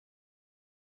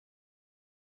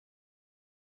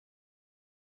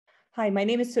Hi, my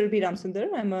name is Surabhi Ramsundar.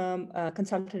 I'm a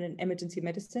consultant in emergency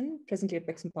medicine, presently at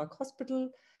Bexham Park Hospital.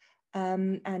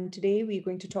 And today we're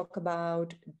going to talk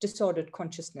about disordered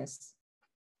consciousness.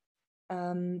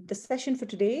 The session for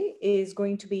today is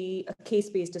going to be a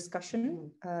case-based discussion.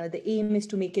 The aim is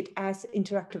to make it as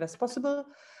interactive as possible.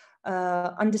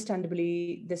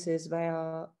 Understandably, this is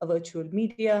via a virtual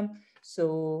media.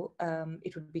 So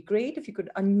it would be great if you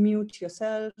could unmute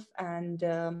yourself and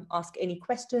ask any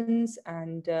questions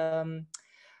and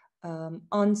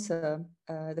answer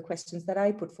the questions that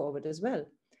I put forward as well.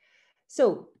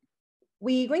 So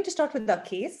we're going to start with our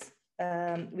case.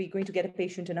 We're going to get a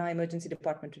patient in our emergency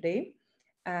department today,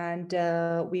 and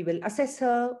we will assess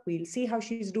her. We'll see how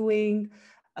she's doing.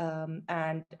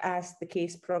 And as the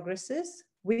case progresses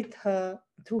with her,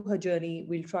 through her journey,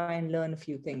 we'll try and learn a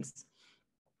few things.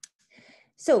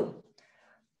 So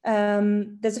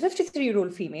there's a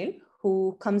 53-year-old female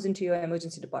who comes into your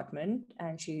emergency department,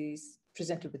 and she's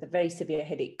presented with a very severe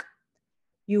headache.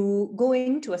 You go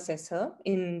in to assess her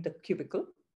in the cubicle.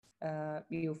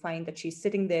 You find that she's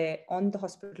sitting there on the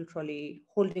hospital trolley,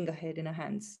 holding her head in her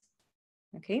hands.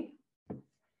 Okay.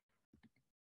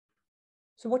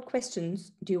 So what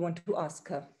questions do you want to ask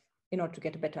her in order to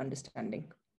get a better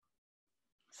understanding?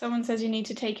 Someone says you need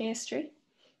to take a history.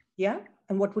 Yeah.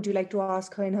 And what would you like to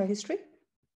ask her in her history?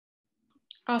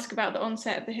 Ask about the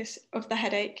onset of the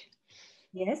headache.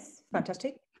 Yes.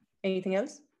 Fantastic. Anything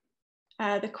else?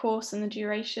 The course and the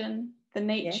duration, the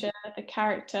nature, yes. The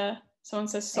character. Someone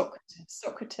says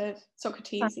Socrates.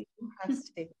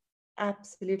 Fantastic.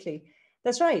 Absolutely.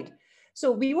 That's right.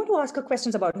 So we want to ask her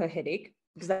questions about her headache,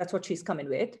 because that's what she's coming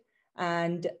with.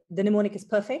 And the mnemonic is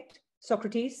perfect.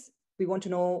 Socrates, we want to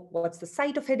know what's the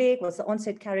site of headache, what's the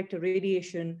onset, character,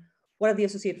 radiation, what are the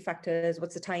associated factors,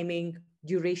 what's the timing,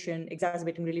 duration,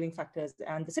 exacerbating, relieving factors,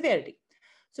 and the severity.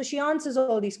 So she answers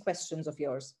all these questions of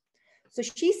yours. So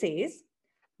she says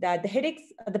that the headaches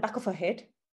at the back of her head,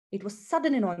 it was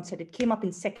sudden in onset, it came up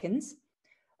in seconds.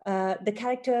 The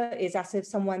character is as if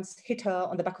someone's hit her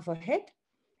on the back of her head.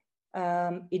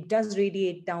 It does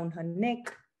radiate down her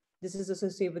neck. This is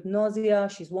associated with nausea.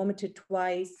 She's vomited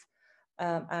twice.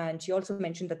 And she also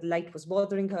mentioned that the light was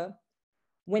bothering her.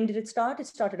 When did it start? It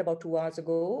started about 2 hours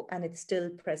ago, and it's still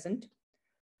present.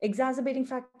 Exacerbating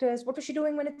factors. What was she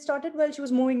doing when it started? Well, she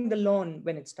was mowing the lawn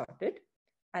when it started,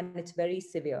 and it's very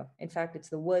severe. In fact, it's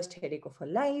the worst headache of her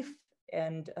life.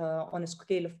 And on a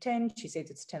scale of 10, she says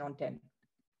it's 10 on 10.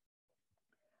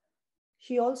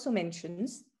 She also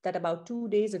mentions that about 2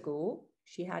 days ago,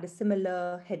 she had a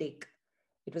similar headache.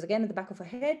 It was again at the back of her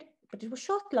head, but it was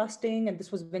short lasting, and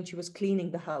this was when she was cleaning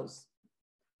the house,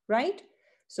 right?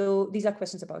 So these are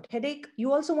questions about headache.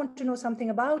 You also want to know something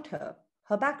about her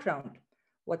background.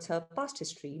 What's her past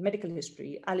history, medical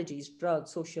history, allergies,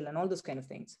 drugs, social, and all those kind of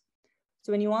things.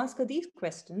 So when you ask her these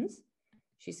questions,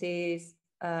 she says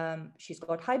she's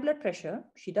got high blood pressure.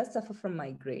 She does suffer from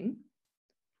migraine.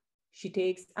 She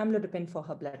takes amlodipine for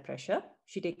her blood pressure.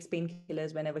 She takes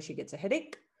painkillers whenever she gets a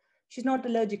headache. She's not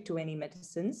allergic to any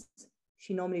medicines.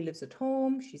 She normally lives at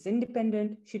home. She's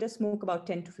independent. She does smoke about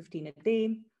 10 to 15 a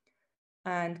day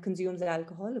and consumes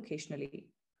alcohol occasionally.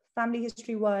 Family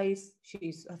history-wise,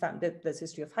 there's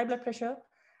history of high blood pressure,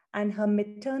 and her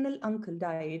maternal uncle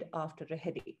died after a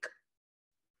headache.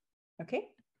 Okay.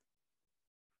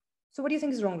 So what do you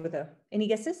think is wrong with her? Any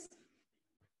guesses?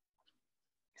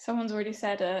 Someone's already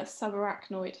said a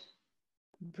subarachnoid.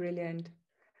 Brilliant.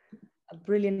 A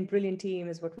brilliant, brilliant team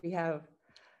is what we have.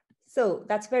 So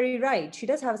that's very right. She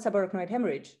does have a subarachnoid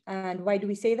hemorrhage. And why do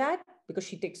we say that? Because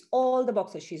she ticks all the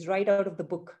boxes. She's right out of the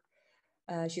book.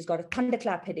 She's got a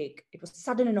thunderclap headache. It was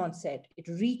sudden in onset. It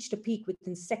reached a peak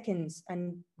within seconds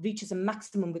and reaches a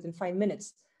maximum within 5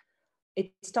 minutes.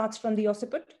 It starts from the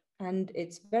occiput, and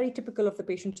it's very typical of the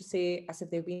patient to say as if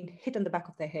they've been hit on the back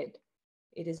of their head.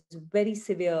 It is very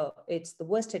severe. It's the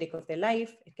worst headache of their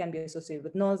life. It can be associated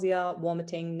with nausea,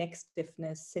 vomiting, neck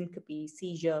stiffness, syncope,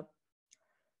 seizure.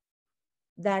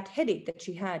 That headache that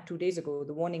she had 2 days ago,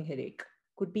 the warning headache,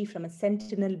 could be from a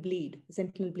sentinel bleed. The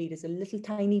sentinel bleed is a little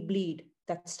tiny bleed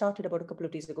that started about a couple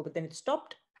of days ago, but then it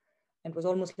stopped and was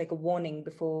almost like a warning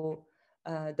before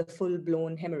the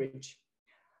full-blown hemorrhage.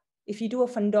 If you do a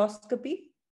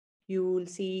fundoscopy, you'll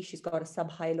see she's got a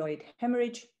subhyaloid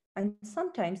hemorrhage, and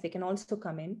sometimes they can also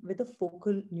come in with a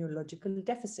focal neurological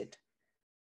deficit.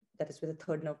 That is with a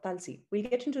third nerve palsy. We'll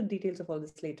get into the details of all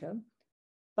this later,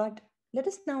 but let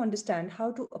us now understand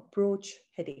how to approach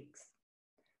headaches.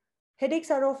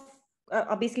 Headaches are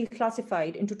basically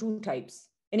classified into 2 types.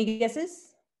 Any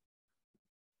guesses?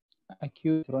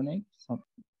 Acute, chronic.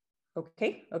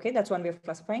 Okay, that's one way of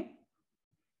classifying.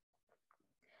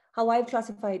 How I've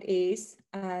classified ACE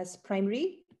as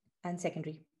primary and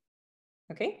secondary.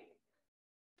 Okay.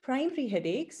 Primary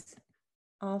headaches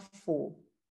are 4.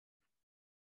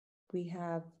 We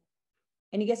have,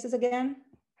 any guesses again?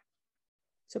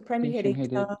 So primary Tension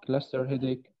headaches headache, are cluster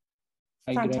headache,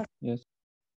 migraine. fantastic. Yes.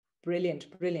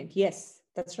 Brilliant, brilliant. Yes,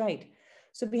 that's right.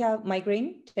 So we have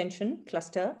migraine, tension,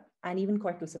 cluster, and even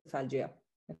coital cephalgia.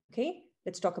 Okay,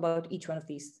 let's talk about each one of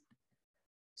these.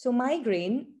 So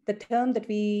migraine, the term that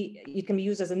it can be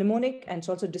used as a mnemonic, and it's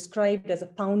also described as a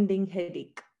pounding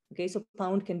headache. Okay, so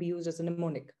pound can be used as a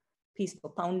mnemonic piece for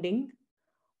pounding.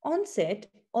 Onset,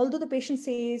 although the patient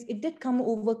says it did come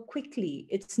over quickly,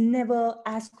 it's never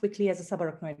as quickly as a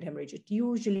subarachnoid hemorrhage. It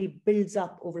usually builds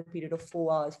up over a period of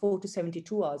 4 hours, 4 to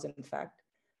 72 hours, in fact.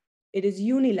 It is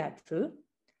unilateral.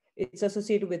 It's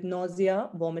associated with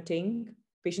nausea, vomiting,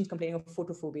 patients complaining of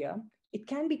photophobia. It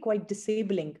can be quite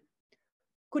disabling,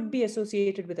 could be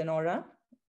associated with an aura.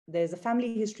 There's a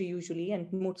family history usually,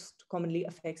 and most commonly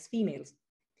affects females.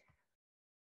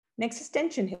 Next is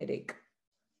tension headache.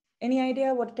 Any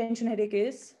idea what a tension headache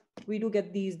is? We do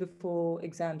get these before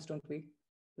exams, don't we?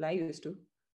 Well, I used to.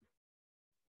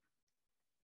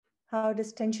 How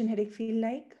does tension headache feel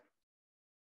like?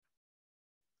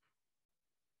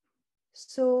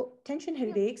 So tension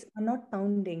headaches are not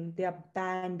pounding, they are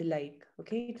band-like,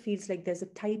 okay? It feels like there's a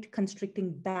tight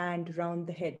constricting band around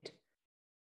the head.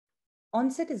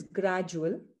 Onset is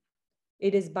gradual.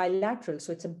 It is bilateral,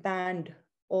 so it's a band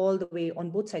all the way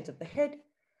on both sides of the head.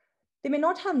 They may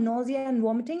not have nausea and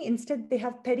vomiting. Instead, they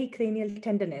have pericranial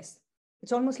tenderness.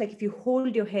 It's almost like if you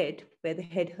hold your head where the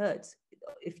head hurts,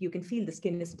 if you can feel the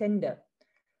skin is tender.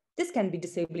 This can be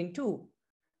disabling too.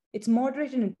 It's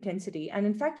moderate in intensity, and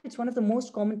in fact, it's one of the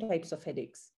most common types of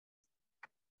headaches.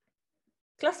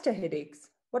 Cluster headaches.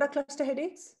 What are cluster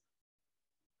headaches?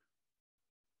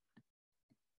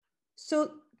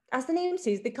 So, as the name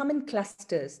says, they come in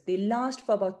clusters. They last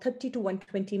for about 30 to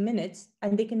 120 minutes,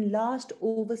 and they can last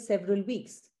over several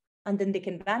weeks. And then they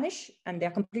can vanish, and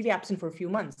they're completely absent for a few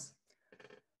months.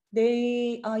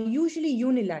 They are usually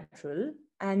unilateral,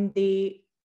 and they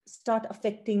start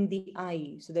affecting the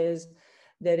eye. So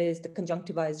there is the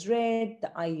conjunctiva is red,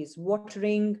 the eye is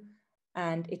watering,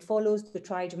 and it follows the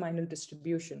trigeminal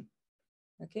distribution.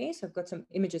 Okay, so I've got some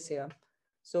images here.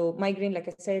 So migraine, like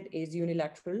I said, is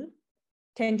unilateral.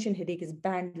 Tension headache is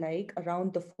band-like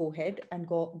around the forehead and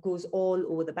goes all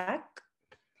over the back.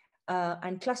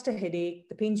 And cluster headache,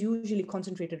 the pain's usually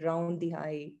concentrated around the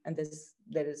eye, and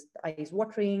the eye is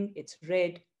watering, it's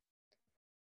red,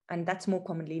 and that's more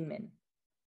commonly in men.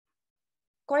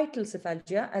 Coital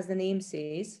cephalgia, as the name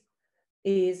says,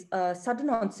 is a sudden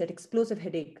onset explosive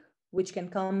headache, which can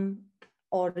come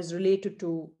or is related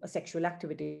to a sexual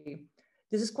activity.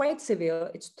 This is quite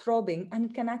severe, it's throbbing, and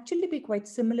it can actually be quite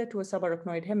similar to a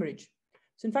subarachnoid hemorrhage.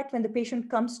 So in fact, when the patient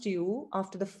comes to you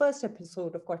after the first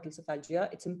episode of coital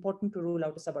cephalgia, it's important to rule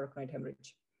out a subarachnoid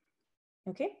hemorrhage.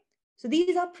 Okay, so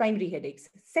these are primary headaches.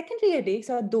 Secondary headaches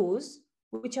are those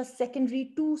which are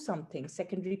secondary to something,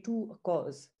 secondary to a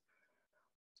cause.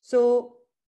 So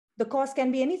the cause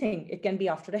can be anything. It can be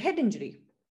after a head injury.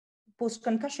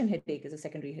 Post-concussion headache is a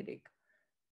secondary headache.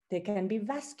 There can be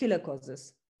vascular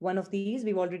causes. One of these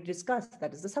we've already discussed,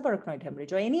 that is the subarachnoid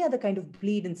hemorrhage or any other kind of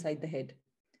bleed inside the head.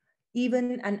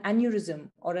 Even an aneurysm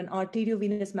or an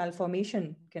arteriovenous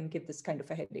malformation can give this kind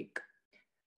of a headache.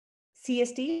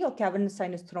 CST or cavernous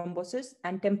sinus thrombosis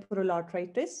and temporal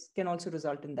arteritis can also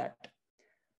result in that.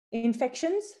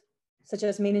 Infections such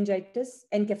as meningitis,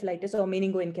 encephalitis or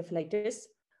meningoencephalitis,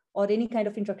 or any kind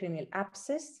of intracranial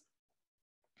abscess.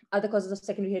 Other causes of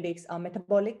secondary headaches are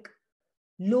metabolic,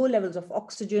 low levels of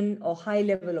oxygen or high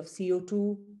level of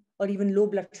CO2, or even low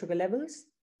blood sugar levels.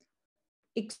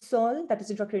 ICSOL, that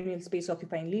is intracranial space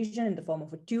occupying lesion in the form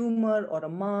of a tumor or a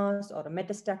mass or a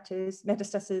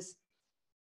metastasis.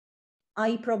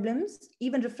 Eye problems,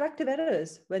 even refractive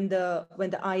errors when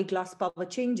the eye glass power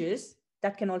changes,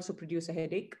 that can also produce a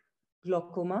headache.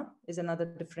 Glaucoma is another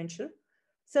differential.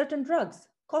 Certain drugs,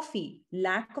 coffee,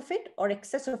 lack of it or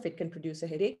excess of it can produce a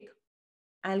headache.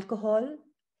 Alcohol,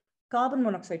 carbon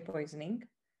monoxide poisoning,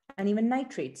 and even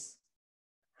nitrates.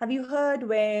 Have you heard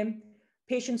where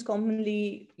patients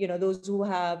commonly, those who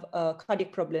have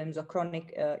cardiac problems or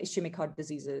chronic ischemic heart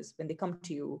diseases, when they come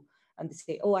to you and they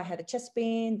say, oh, I had a chest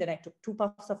pain, then I took 2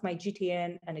 puffs of my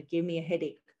GTN and it gave me a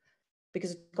headache,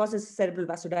 because it causes cerebral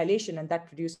vasodilation and that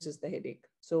produces the headache.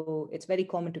 So it's very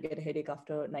common to get a headache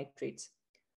after nitrates.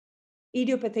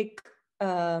 Idiopathic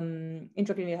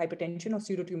intracranial hypertension or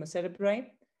pseudotumor cerebri,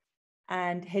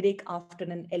 and headache after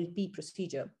an LP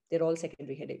procedure. They're all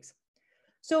secondary headaches.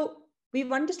 So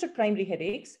We've understood primary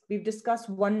headaches. We've discussed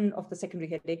one of the secondary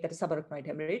headache, that is subarachnoid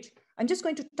hemorrhage. I'm just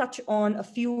going to touch on a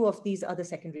few of these other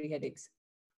secondary headaches.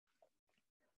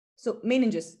 So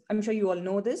meninges, I'm sure you all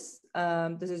know this.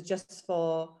 This is just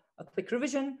for a quick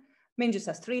revision. Meninges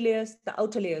has 3 layers. The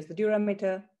outer layer is the dura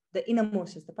mater, the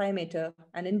innermost is the pia mater,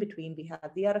 and in between we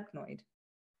have the arachnoid.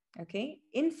 Okay,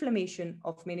 inflammation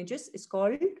of meninges is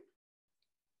called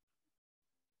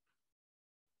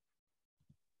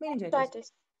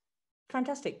meningitis.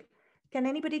 Fantastic. Can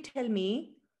anybody tell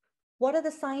me what are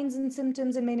the signs and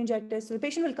symptoms in meningitis? So the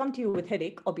patient will come to you with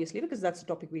headache, obviously, because that's the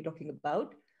topic we're talking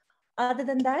about. Other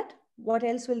than that, what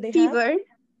else will they have?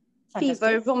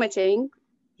 Fever, vomiting.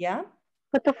 Yeah.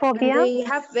 Photophobia. And they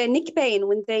have neck pain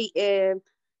when they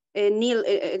kneel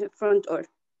in front or.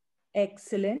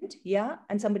 Excellent. Yeah.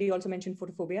 And somebody also mentioned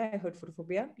photophobia. I heard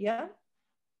photophobia. Yeah.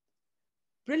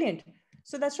 Brilliant.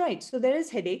 So that's right. So there is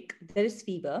headache, there is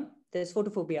fever, there's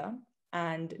photophobia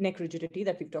and neck rigidity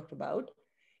that we've talked about.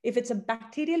 If it's a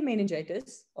bacterial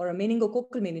meningitis or a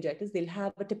meningococcal meningitis, they'll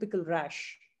have a typical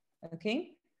rash.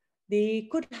 Okay. They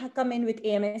could come in with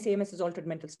AMS. AMS is altered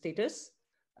mental status.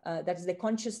 That is, their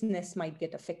consciousness might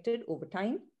get affected over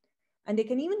time. And they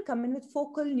can even come in with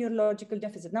focal neurological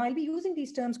deficit. Now, I'll be using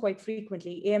these terms quite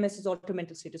frequently. AMS is altered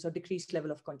mental status or decreased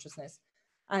level of consciousness.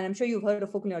 And I'm sure you've heard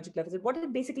of focal neurological deficit. What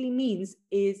it basically means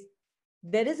is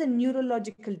there is a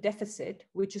neurological deficit,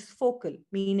 which is focal,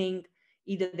 meaning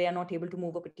either they are not able to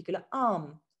move a particular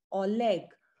arm or leg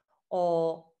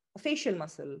or a facial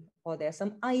muscle, or there are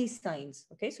some eye signs.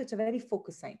 Okay, so it's a very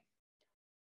focused sign.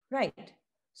 Right.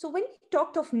 So when we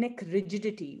talked of neck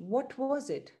rigidity, what was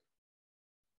it?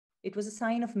 It was a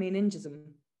sign of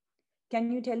meningism.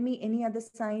 Can you tell me any other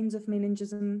signs of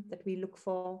meningism that we look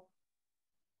for?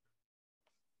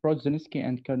 Brudzinski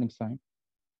and Koenig sign.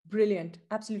 Brilliant.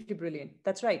 Absolutely brilliant.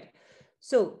 That's right.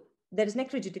 So there is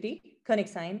neck rigidity, Koenig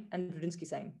sign, and Brudzinski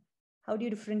sign. How do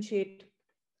you differentiate?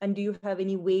 And do you have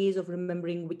any ways of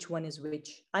remembering which one is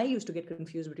which? I used to get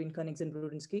confused between Koenig's and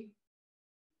Brudzinski.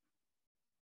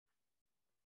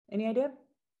 Any idea?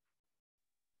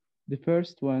 The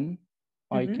first one,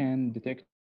 I can detect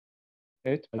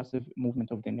it by passive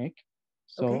movement of the neck.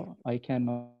 So I can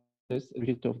notice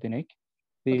rigidity of the neck.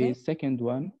 The second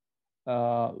one,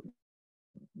 by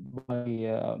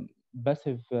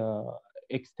passive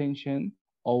extension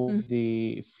of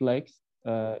the flexed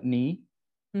knee,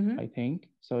 I think.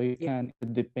 So you can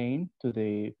add the pain to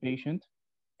the patient.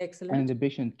 Excellent. And the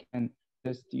patient can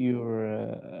test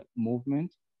your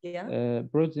movement. Yeah.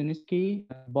 Brudzinski,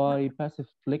 by passive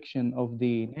flexion of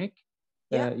the neck,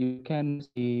 you can notice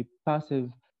the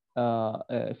passive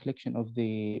flexion of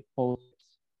the pulse.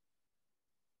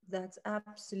 That's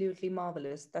absolutely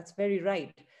marvelous. That's very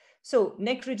right. So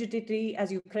neck rigidity,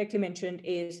 as you correctly mentioned,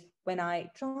 is when I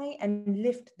try and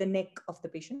lift the neck of the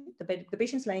patient. The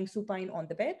patient's lying supine on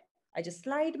the bed. I just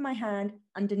slide my hand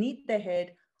underneath their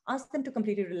head, ask them to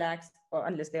completely relax, or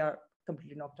unless they are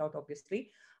completely knocked out,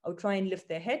 obviously. I would try and lift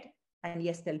their head, and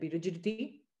yes, there'll be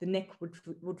rigidity. The neck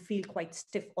would feel quite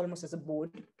stiff, almost as a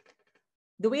board.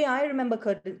 The way I remember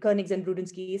Koenig's and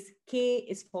Brudzinski's, K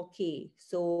is for K.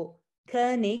 So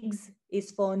Koenig's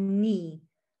is for knee,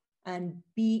 and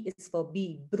B is for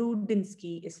B.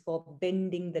 Brudzinski is for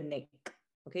bending the neck.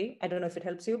 Okay, I don't know if it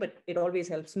helps you, but it always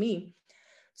helps me.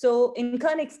 So in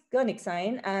Koenig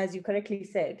sign, as you correctly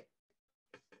said,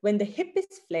 when the hip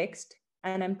is flexed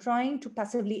and I'm trying to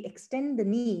passively extend the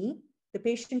knee, the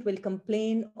patient will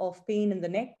complain of pain in the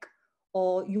neck,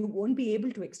 or you won't be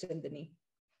able to extend the knee.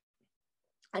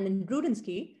 And in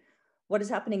Brudzinski, what is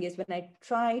happening is when I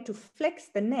try to flex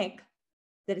the neck,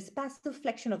 there is passive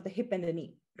flexion of the hip and the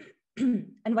knee.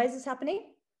 And why is this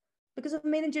happening? Because of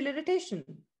meningeal irritation.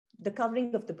 The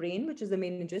covering of the brain, which is the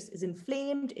meninges, is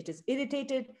inflamed, it is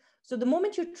irritated. So the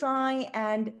moment you try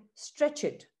and stretch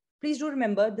it, please do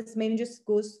remember this meninges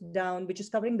goes down, which is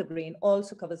covering the brain,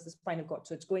 also covers the spinal cord.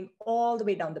 So it's going all the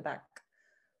way down the back.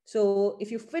 So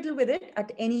if you fiddle with it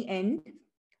at any end,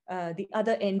 the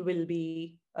other end will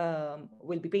be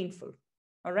painful.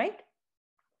 All right.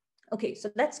 Okay,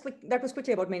 so that's quick. That was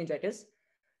quickly about meningitis.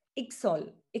 ICSOL.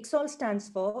 ICSOL stands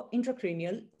for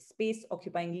intracranial space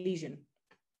occupying lesion,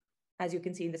 as you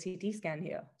can see in the CT scan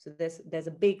here. So there's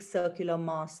a big circular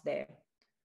mass there.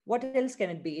 What else can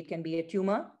it be? It can be a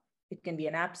tumor. It can be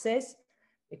an abscess.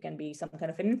 It can be some kind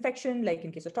of an infection, like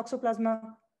in case of toxoplasma.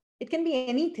 It can be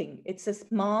anything. It's a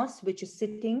mass which is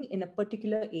sitting in a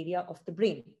particular area of the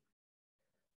brain.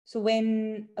 So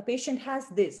when a patient has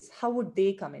this, how would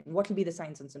they come in? What will be the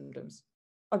signs and symptoms?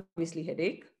 Obviously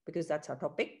headache, because that's our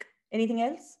topic. Anything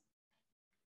else?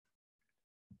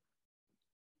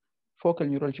 Focal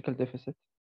neurological deficit.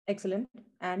 Excellent.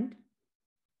 And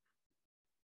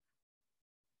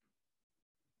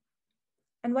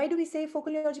And why do we say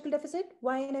focal neurological deficit?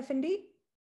 Why in FND?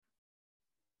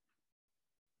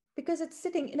 Because it's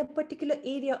sitting in a particular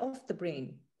area of the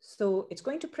brain. So it's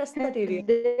going to press that area.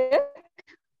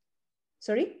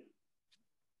 Sorry?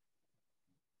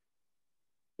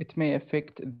 It may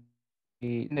affect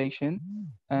the nation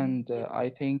and I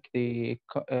think the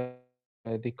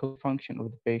function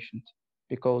of the patient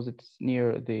because it's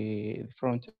near the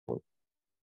frontal lobe.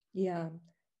 Yeah,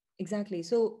 exactly.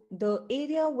 So the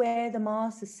area where the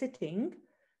mass is sitting,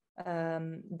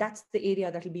 that's the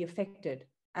area that will be affected.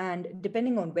 And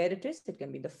depending on where it is, it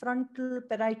can be the frontal,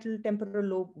 parietal, temporal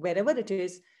lobe, wherever it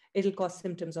is, it'll cause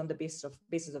symptoms on the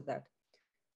basis of that.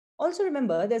 Also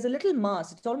remember, there's a little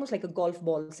mass, it's almost like a golf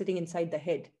ball sitting inside the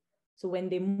head. So when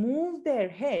they move their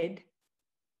head,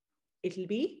 it'll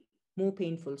be more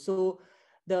painful. So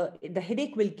the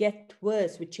headache will get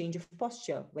worse with change of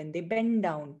posture, when they bend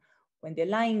down, when they're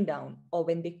lying down, or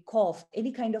when they cough,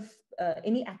 any kind of,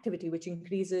 any activity which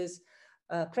increases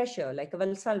pressure, like a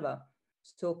Valsalva.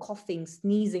 So coughing,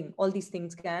 sneezing, all these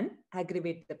things can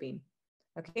aggravate the pain.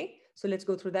 Okay, so let's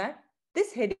go through that.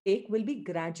 This headache will be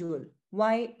gradual.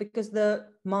 Why? Because the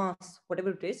mass, whatever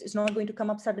it is not going to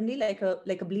come up suddenly like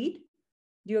a bleed.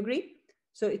 Do you agree?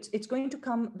 So it's going to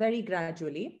come very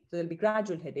gradually. So there'll be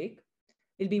gradual headache.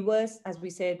 It'll be worse, as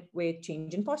we said, with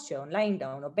change in posture, on lying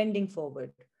down or bending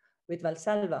forward. With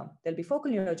Valsalva, there'll be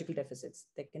focal neurological deficits.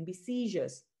 There can be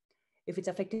seizures. If it's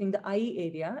affecting the eye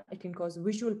area, it can cause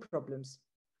visual problems.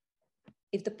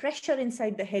 If the pressure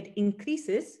inside the head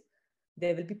increases,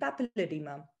 there will be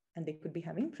papilledema, and they could be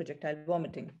having projectile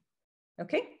vomiting.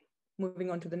 Okay,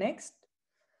 moving on to the next.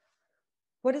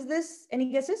 What is this?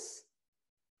 Any guesses?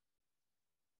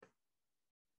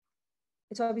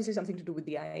 It's obviously something to do with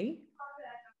the eye.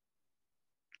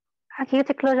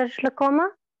 Acute closure glaucoma.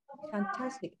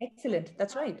 Fantastic, excellent,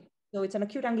 that's right. So it's an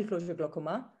acute angle closure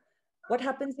glaucoma. What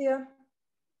happens here?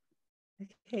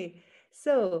 Okay,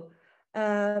 so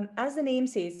as the name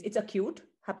says, it's acute,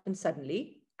 happens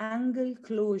suddenly. Angle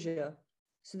closure.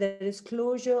 So there is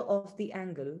closure of the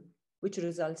angle, which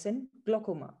results in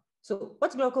glaucoma. So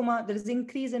what's glaucoma? There is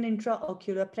increase in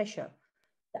intraocular pressure.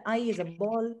 The eye is a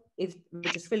ball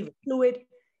which is filled with fluid.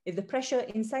 If the pressure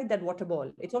inside that water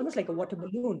ball, it's almost like a water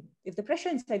balloon. If the pressure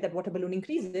inside that water balloon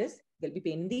increases, there'll be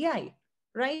pain in the eye,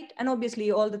 right? And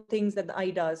obviously all the things that the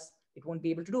eye does, it won't be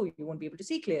able to do. You won't be able to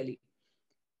see clearly.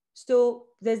 So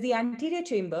there's the anterior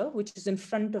chamber, which is in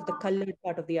front of the colored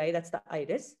part of the eye, that's the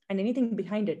iris, and anything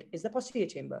behind it is the posterior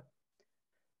chamber.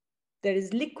 There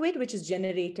is liquid which is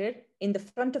generated in the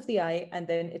front of the eye, and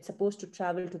then it's supposed to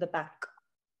travel to the back.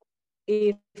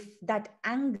 If that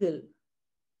angle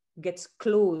gets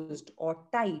closed or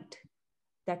tight,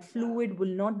 that fluid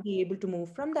will not be able to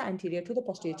move from the anterior to the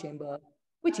posterior chamber,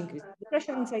 which increases the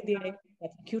pressure inside the eye.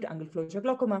 That's acute angle closure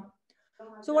glaucoma.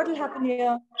 So what will happen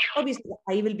here? Obviously, the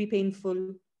eye will be painful.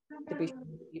 The patient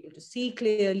will be able to see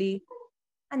clearly,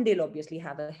 and they'll obviously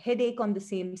have a headache on the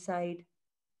same side.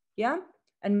 Yeah.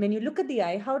 And when you look at the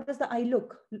eye, how does the eye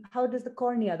look? How does the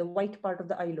cornea, the white part of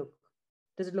the eye look?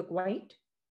 Does it look white?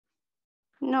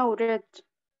 No, red.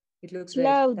 It looks red.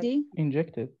 Cloudy.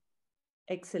 Injected.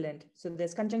 Excellent. So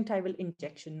there's conjunctival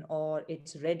injection, or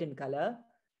it's red in color.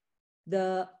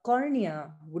 The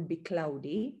cornea would be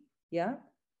cloudy. Yeah.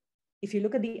 If you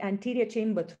look at the anterior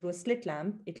chamber through a slit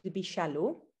lamp, it will be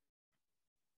shallow.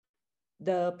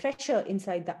 The pressure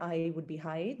inside the eye would be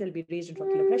high. There'll be raised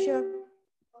intraocular pressure.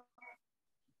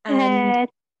 And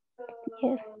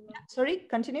yes. Sorry,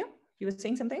 continue. You were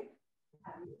saying something?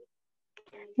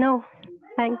 No,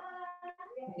 thanks.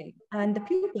 Okay. And the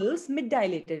pupils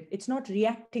mid-dilated. It's not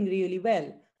reacting really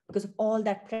well because of all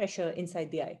that pressure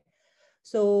inside the eye.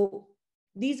 So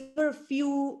these were a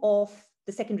few of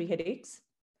the secondary headaches.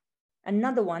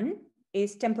 Another one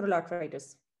is temporal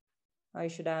arteritis. I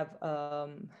should have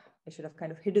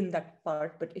kind of hidden that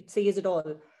part, but it says it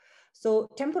all. So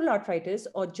temporal arteritis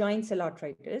or joint cell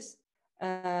arteritis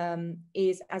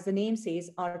is, as the name says,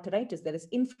 arteritis. There is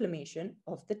inflammation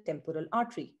of the temporal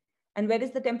artery. And where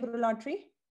is the temporal artery?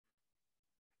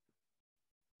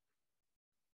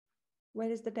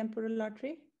 Where is the temporal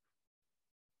artery?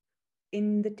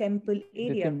 In the temple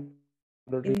area.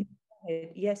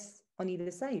 Yes, on either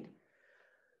side.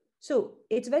 So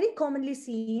it's very commonly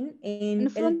seen in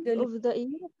front of the ear,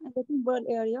 the temporal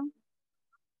area.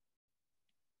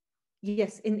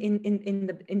 Yes,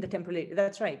 in the temporal area.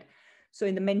 That's right. So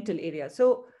in the mental area.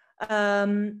 So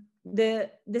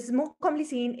this is more commonly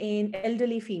seen in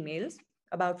elderly females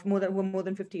about who are more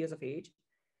than 50 years of age.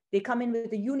 They come in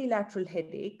with a unilateral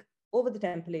headache over the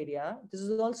temple area. This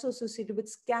is also associated with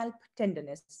scalp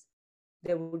tenderness.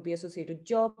 There would be associated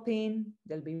jaw pain.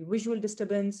 There'll be visual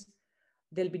disturbance.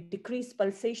 There'll be decreased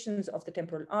pulsations of the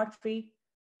temporal artery.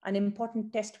 An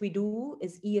important test we do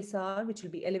is ESR, which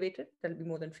will be elevated. That'll be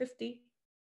more than 50.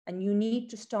 And you need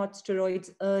to start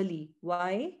steroids early.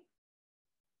 Why?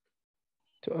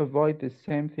 To avoid the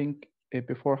same thing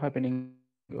before happening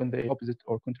on the opposite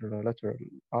or contralateral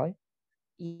eye.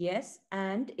 Yes,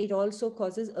 and it also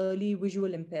causes early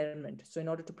visual impairment. So in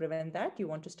order to prevent that, you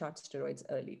want to start steroids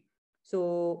early.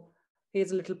 So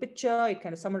here's a little picture. It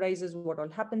kind of summarizes what all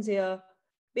happens here.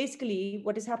 Basically,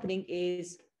 what is happening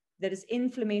is there is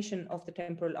inflammation of the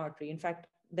temporal artery. In fact,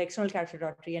 the external carotid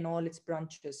artery and all its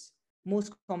branches,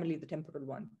 most commonly the temporal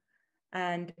one.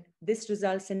 And this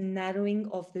results in narrowing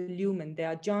of the lumen. There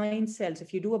are giant cells.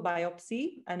 If you do a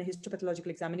biopsy and a histopathological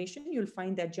examination, you'll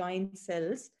find there are giant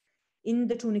cells in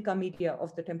the tunica media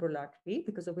of the temporal artery,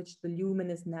 because of which the lumen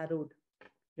is narrowed,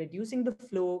 reducing the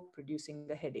flow, producing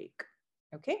the headache.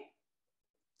 Okay,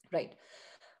 right.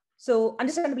 So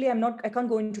understandably, I can't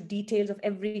go into details of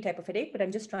every type of headache, but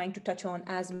I'm just trying to touch on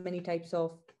as many types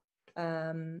of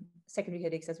secondary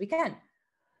headaches as we can.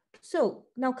 So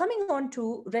now coming on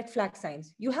to red flag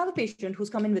signs. You have a patient who's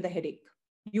come in with a headache.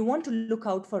 You want to look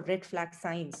out for red flag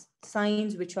signs,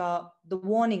 signs which are the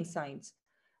warning signs,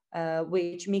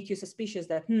 which make you suspicious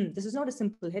that, this is not a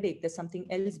simple headache, there's something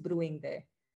else brewing there.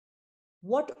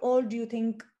 What all do you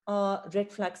think are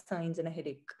red flag signs in a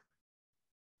headache?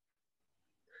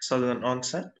 Sudden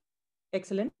onset.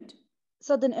 Excellent.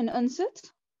 Sudden in onset.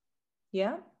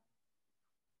 Yeah.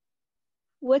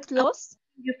 Weight loss.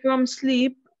 From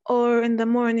sleep or in the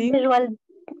morning.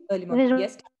 Early morning.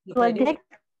 Yes. Visual defect.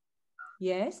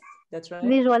 Yes, that's right.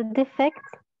 Visual defect.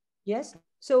 Yes.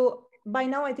 So by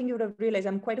now, I think you would have realized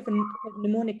I'm quite a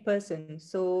mnemonic person.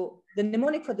 So the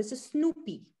mnemonic for this is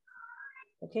Snoopy.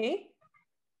 Okay.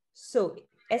 So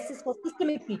S is for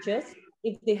systemic features.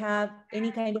 If they have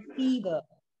any kind of fever,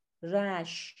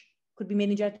 rash, could be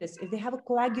meningitis. If they have a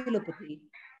coagulopathy,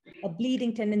 a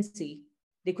bleeding tendency,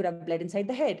 they could have blood inside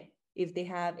the head. If they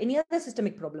have any other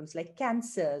systemic problems like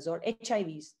cancers or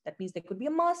HIVs, that means there could be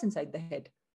a mass inside the head.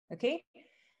 Okay.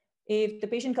 If the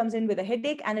patient comes in with a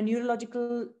headache and a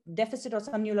neurological deficit or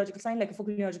some neurological sign like a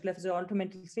focal neurological deficit or altered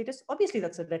mental status, obviously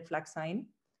that's a red flag sign.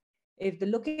 If the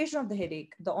location of the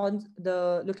headache,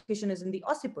 the location is in the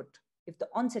occiput, if the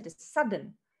onset is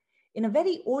sudden, in a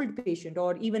very old patient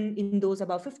or even in those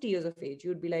above 50 years of age,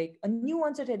 you'd be like, a new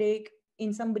onset headache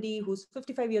in somebody who's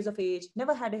 55 years of age,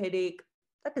 never had a headache,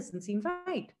 that doesn't seem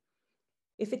right.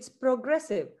 If it's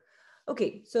progressive,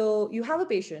 okay, so you have a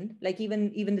patient, like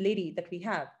even the lady that we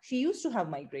have, she used to have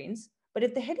migraines, but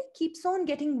if the headache keeps on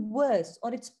getting worse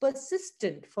or it's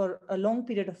persistent for a long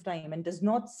period of time and does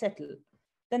not settle,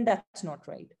 then that's not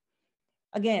right.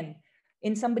 Again,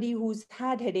 in somebody who's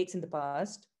had headaches in the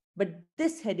past, but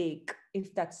this headache,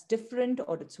 if that's different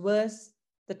or it's worse,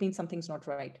 that means something's not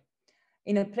right.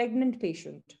 In a pregnant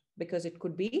patient, because it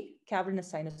could be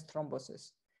cavernous sinus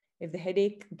thrombosis, if the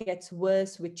headache gets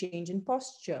worse with change in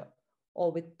posture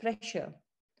or with pressure.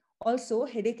 Also,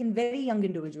 headache in very young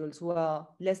individuals who are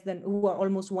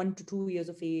almost 1 to 2 years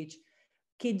of age,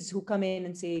 kids who come in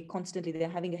and say constantly they're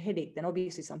having a headache, then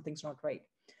obviously something's not right.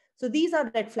 So these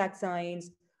are red flag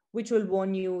signs which will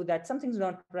warn you that something's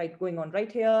not right going on right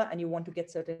here, and you want to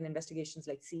get certain investigations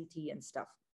like CT and stuff.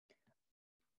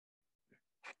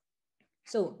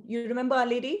 So you remember our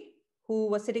lady who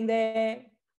was sitting there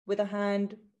with a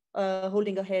hand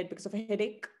holding her head because of a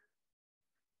headache?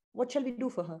 What shall we do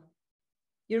for her?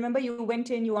 You remember you went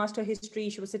in, you asked her history,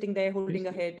 she was sitting there holding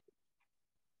her head.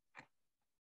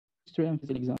 History and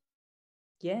physical exam.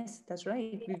 Yes, that's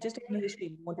right. We've just taken a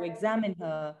history. You want to examine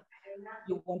her.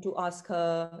 You want to ask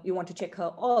her, you want to check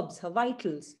her OBS, her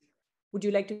vitals. Would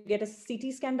you like to get a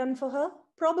CT scan done for her?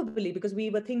 Probably, because we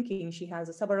were thinking she has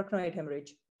a subarachnoid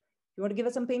hemorrhage. You want to give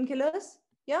her some painkillers?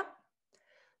 Yeah.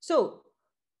 So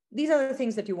these are the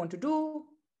things that you want to do.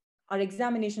 Our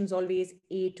examination is always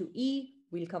A to E.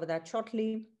 We'll cover that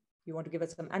shortly. You want to give her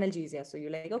some analgesia. So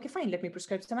you're like, okay, fine, let me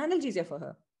prescribe some analgesia for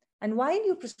her. And while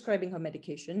you're prescribing her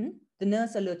medication, the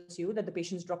nurse alerts you that the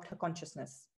patient's dropped her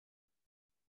consciousness.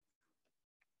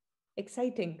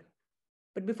 Exciting.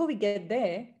 But before we get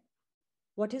there,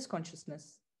 what is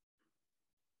consciousness?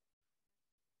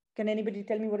 Can anybody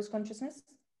tell me what is consciousness?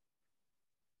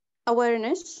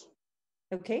 Awareness.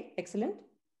 Okay, excellent.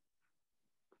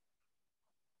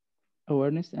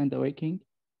 Awareness and awakening.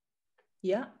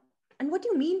 Yeah. And what do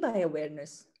you mean by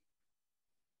awareness?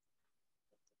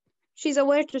 She's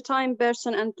aware to time,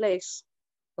 person, and place.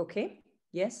 Okay,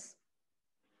 yes.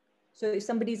 So if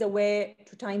somebody's aware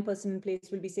to time, person, and place,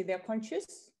 will we say they're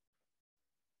conscious?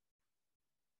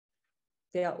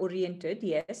 They are oriented,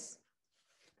 yes.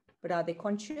 but are they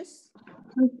conscious?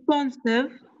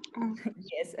 Responsive.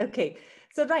 Yes, okay.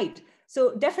 So right.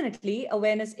 So definitely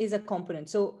awareness is a component.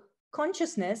 So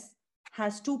consciousness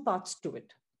has two parts to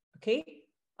it, okay?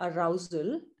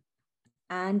 Arousal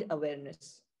and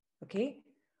awareness, okay?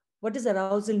 What does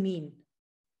arousal mean?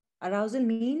 Arousal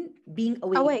mean being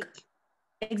awake.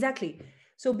 Exactly.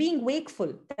 So being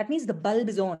wakeful, that means the bulb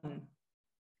is on.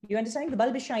 You understand? The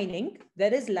bulb is shining,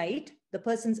 there is light, the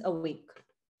person's awake.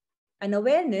 And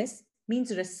awareness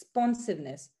means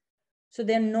responsiveness. So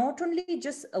they're not only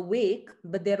just awake,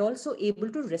 but they're also able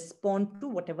to respond to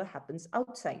whatever happens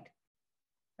outside.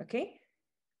 Okay?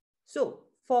 So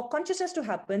for consciousness to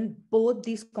happen, both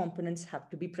these components have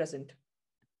to be present.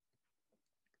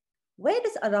 Where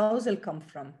does arousal come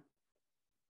from?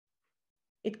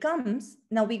 It comes,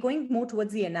 now we're going more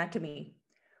towards the anatomy.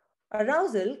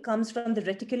 Arousal comes from the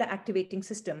reticular activating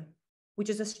system, which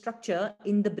is a structure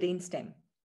in the brainstem.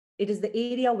 It is the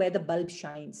area where the bulb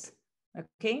shines.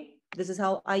 Okay? This is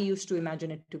how I used to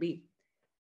imagine it to be.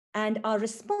 And our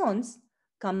response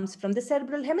comes from the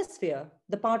cerebral hemisphere,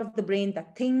 the part of the brain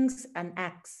that thinks and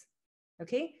acts.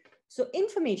 Okay? So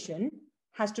information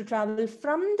has to travel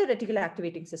from the reticular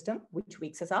activating system, which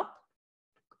wakes us up,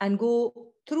 and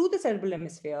go through the cerebral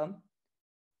hemisphere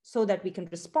so that we can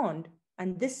respond.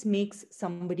 And this makes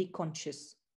somebody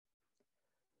conscious.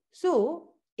 So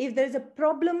if there is a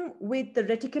problem with the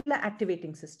reticular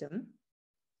activating system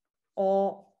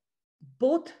or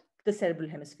both the cerebral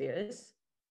hemispheres,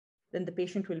 then the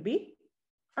patient will be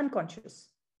unconscious.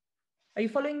 Are you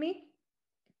following me?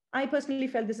 I personally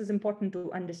felt this is important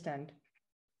to understand.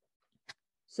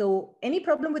 So any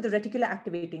problem with the reticular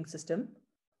activating system,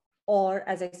 or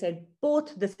as I said,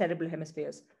 both the cerebral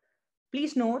hemispheres,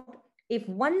 please note, if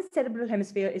one cerebral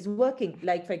hemisphere is working,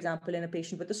 like for example, in a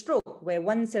patient with a stroke, where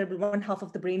one half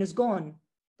of the brain is gone,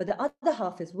 but the other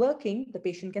half is working, the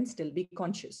patient can still be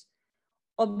conscious.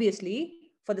 Obviously,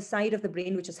 for the side of the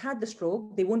brain which has had the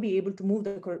stroke, they won't be able to move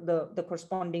the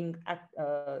corresponding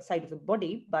side of the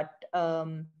body, but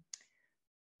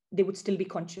they would still be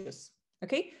conscious.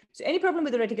 Okay, so any problem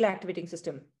with the reticular activating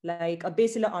system, like a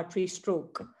basilar artery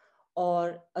stroke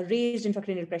or a raised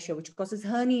intracranial pressure, which causes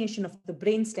herniation of the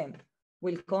brainstem,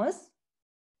 will cause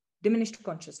diminished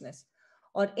consciousness.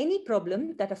 Or any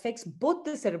problem that affects both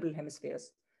the cerebral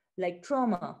hemispheres, like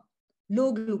trauma,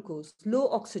 low glucose, low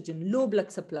oxygen, low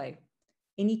blood supply,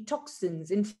 any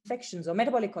toxins, infections, or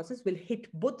metabolic causes will hit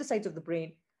both the sides of the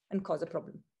brain and cause a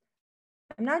problem.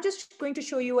 I'm now just going to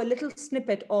show you a little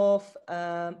snippet of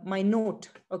my note.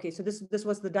 Okay, so this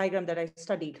was the diagram that I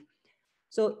studied.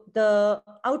 So the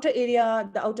outer area,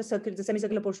 the outer circle, the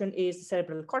semicircular portion is the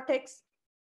cerebral cortex.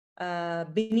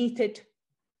 Beneath it,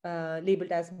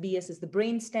 labeled as BS, is the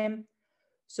brainstem.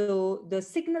 So the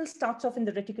signal starts off in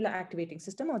the reticular activating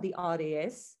system, or the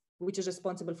RAS, which is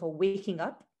responsible for waking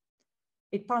up.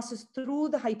 It passes through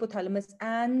the hypothalamus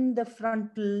and the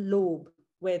frontal lobe,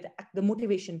 where the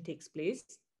motivation takes place.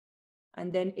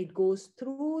 And then it goes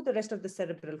through the rest of the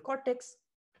cerebral cortex,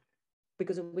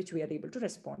 because of which we are able to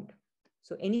respond.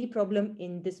 So any problem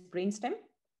in this brainstem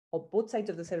or both sides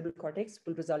of the cerebral cortex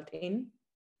will result in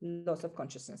loss of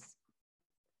consciousness.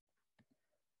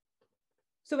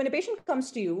 So when a patient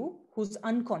comes to you who's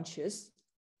unconscious,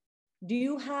 do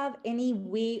you have any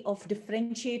way of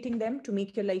differentiating them to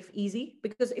make your life easy?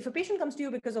 Because if a patient comes to you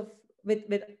because of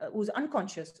who's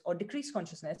unconscious or decreased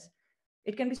consciousness,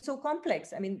 it can be so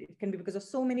complex. I mean, it can be because of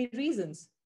so many reasons.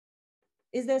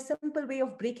 Is there a simple way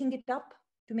of breaking it up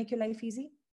to make your life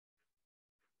easy?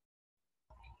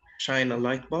 Shine a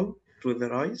light bulb through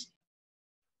their eyes.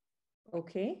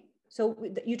 Okay, so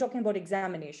you're talking about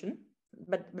examination,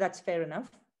 but that's fair enough.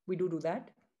 We do that.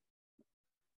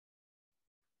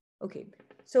 Okay,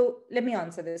 so let me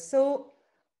answer this. So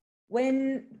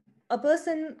when a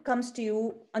person comes to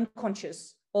you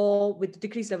unconscious or with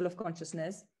decreased level of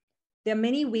consciousness, there are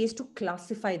many ways to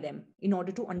classify them in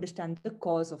order to understand the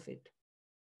cause of it.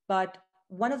 But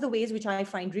one of the ways which I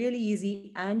find really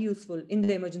easy and useful in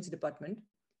the emergency department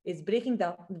is breaking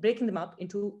them up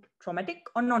into traumatic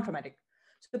or non-traumatic.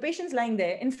 So the patient's lying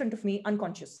there in front of me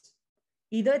unconscious.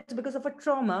 Either it's because of a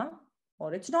trauma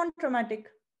or it's non-traumatic.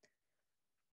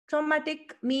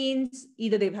 Traumatic means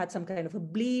either they've had some kind of a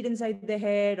bleed inside their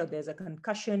head, or there's a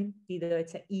concussion. Either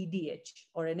it's an EDH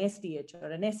or an SDH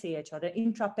or an SAH or an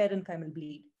intraparenchymal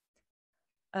bleed.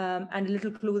 And a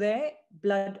little clue there,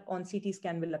 blood on CT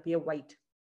scan will appear white.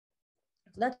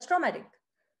 So that's traumatic.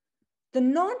 The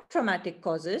non-traumatic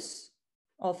causes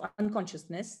of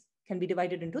unconsciousness can be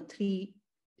divided into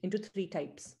three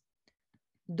types.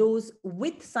 Those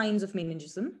with signs of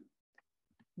meningism,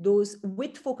 those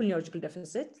with focal neurological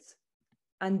deficits,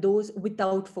 and those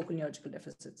without focal neurological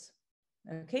deficits.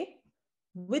 Okay,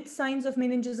 with signs of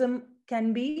meningism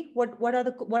can be what are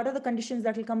the conditions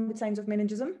that will come with signs of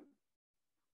meningism?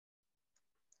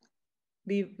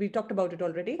 We talked about it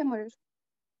already. Hemorrhage.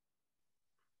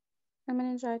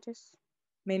 Meningitis.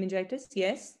 Meningitis,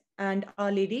 yes, and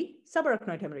Our Lady,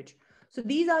 subarachnoid hemorrhage. So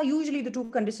these are usually the two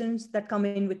conditions that come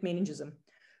in with meningism.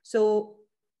 So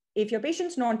if your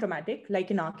patient's non-traumatic,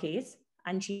 like in our case,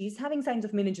 and she's having signs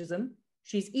of meningism,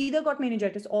 she's either got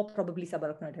meningitis or probably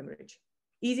subarachnoid hemorrhage.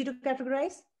 Easy to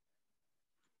categorize?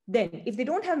 Then, if they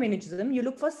don't have meningism, you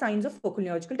look for signs of focal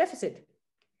neurological deficit.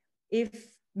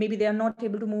 If maybe they are not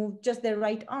able to move just their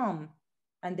right arm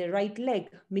and their right leg,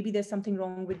 maybe there's something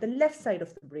wrong with the left side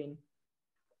of the brain.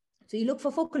 So you look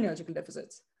for focal neurological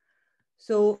deficits.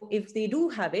 So if they do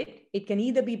have it, it can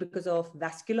either be because of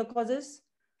vascular causes,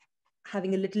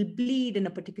 having a little bleed in a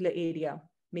particular area.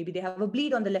 Maybe they have a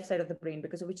bleed on the left side of the brain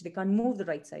because of which they can't move the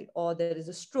right side, or there is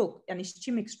a stroke, an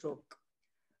ischemic stroke.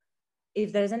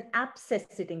 If there is an abscess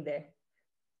sitting there.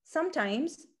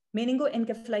 Sometimes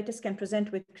meningoencephalitis can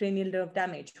present with cranial nerve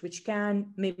damage, which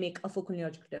can mimic a focal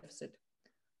neurological deficit.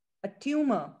 A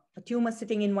tumor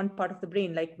sitting in one part of the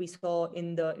brain, like we saw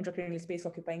in the intracranial space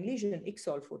occupying lesion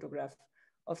ICSOL photograph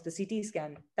of the CT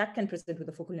scan, that can present with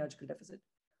a focal neurological deficit.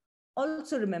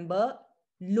 Also remember,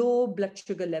 low blood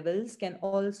sugar levels can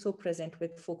also present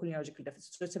with focal neurological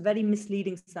deficit. So it's a very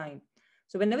misleading sign.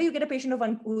 So whenever you get a patient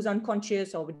who's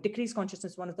unconscious or with decreased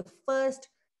consciousness, one of the first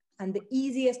and the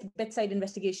easiest bedside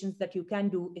investigations that you can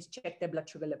do is check their blood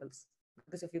sugar levels.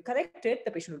 Because if you correct it,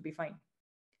 the patient will be fine.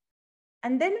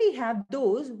 And then we have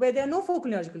those where there are no focal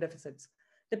neurological deficits.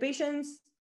 The patient's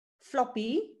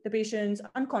floppy, the patient's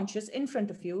unconscious in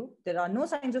front of you. There are no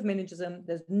signs of meningism.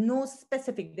 There's no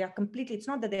specific, they are completely, it's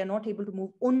not that they are not able to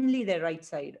move only their right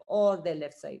side or their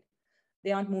left side.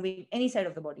 They aren't moving any side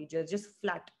of the body, just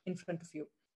flat in front of you.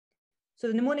 So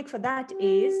the mnemonic for that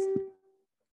is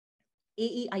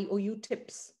AEIOU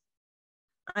tips.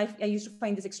 I used to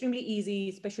find this extremely easy,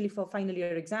 especially for final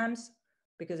year exams,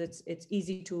 because it's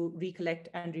easy to recollect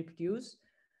and reproduce.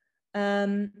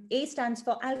 A stands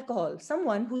for alcohol.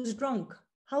 Someone who's drunk,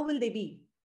 how will they be?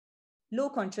 Low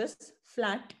conscious,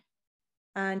 flat,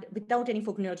 and without any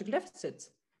focal neurological deficits.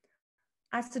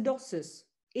 Acidosis,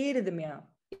 arrhythmia,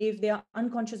 if they are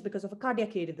unconscious because of a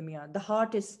cardiac arrhythmia,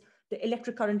 the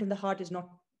electric current in the heart is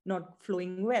not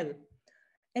flowing well.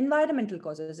 Environmental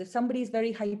causes, if somebody is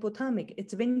very hypothermic,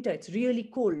 it's winter, it's really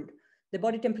cold, the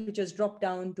body temperatures drop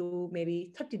down to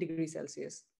maybe 30 degrees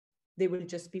Celsius. They will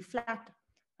just be flat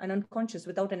and unconscious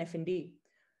without an FND.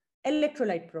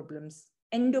 Electrolyte problems,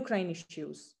 endocrine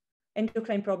issues,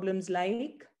 endocrine problems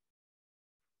like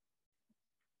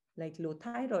low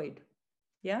thyroid,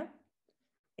 yeah?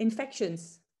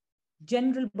 Infections,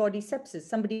 general body sepsis,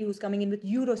 somebody who's coming in with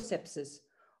urosepsis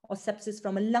or sepsis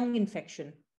from a lung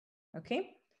infection,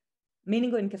 okay?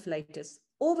 Meningoencephalitis,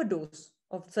 overdose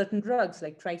of certain drugs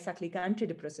like tricyclic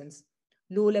antidepressants,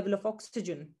 low level of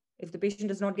oxygen. If the patient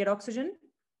does not get oxygen,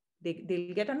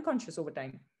 they'll get unconscious over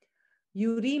time.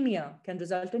 Uremia can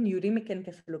result in uremic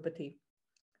encephalopathy.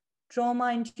 Trauma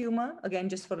and tumor, again,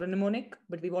 just for a mnemonic,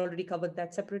 but we've already covered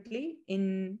that separately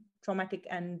in traumatic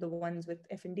and the ones with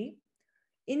FND.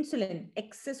 Insulin,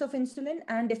 excess of insulin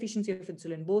and deficiency of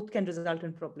insulin, both can result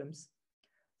in problems.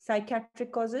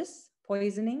 Psychiatric causes,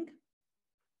 poisoning,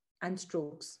 and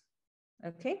strokes.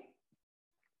 Okay.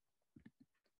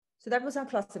 So that was our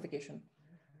classification.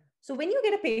 So when you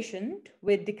get a patient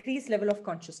with decreased level of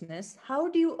consciousness, how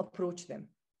do you approach them?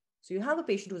 So you have a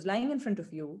patient who's lying in front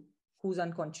of you, who's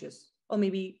unconscious, or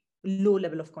maybe low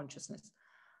level of consciousness.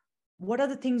 What are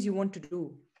the things you want to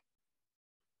do?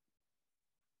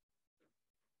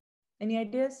 Any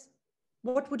ideas?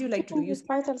 What would you like to do? Use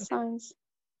vital signs.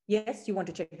 Yes, you want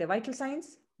to check their vital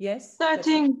signs? Yes.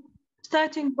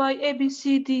 Starting by A, B,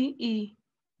 C, D, E.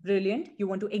 Brilliant. You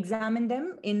want to examine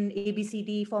them in A, B, C,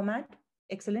 D format?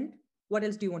 Excellent. What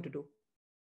else do you want to do?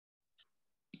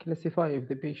 Classify if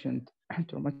the patient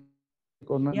traumatic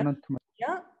or not traumatic.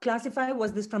 Yeah, classify,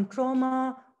 was this from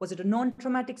trauma? Was it a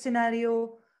non-traumatic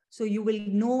scenario? So you will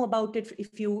know about it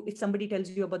if somebody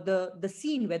tells you about the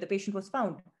scene where the patient was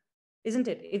found, isn't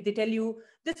it? If they tell you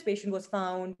this patient was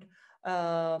found,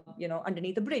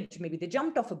 underneath a bridge, maybe they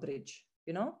jumped off a bridge,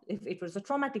 if it was a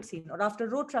traumatic scene, or after a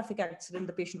road traffic accident,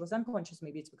 the patient was unconscious,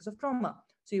 maybe it's because of trauma.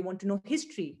 So you want to know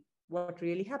history, what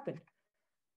really happened.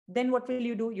 Then what will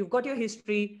you do? You've got your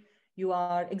history, you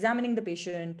are examining the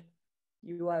patient,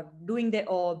 you are doing their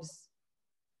OBS.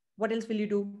 What else will you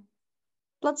do?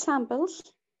 Blood samples.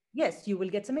 Yes, you will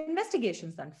get some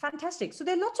investigations done. Fantastic. So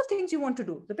there are lots of things you want to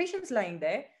do. The patient's lying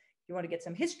there. You want to get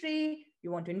some history,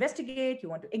 You want to investigate, you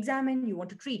want to examine, you want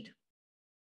to treat.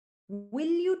 Will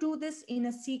you do this in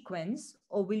a sequence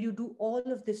or will you do all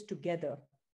of this together?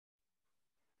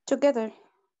 Together.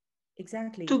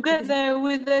 Exactly. Together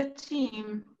with the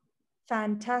team.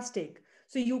 Fantastic.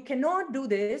 So you cannot do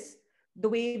this the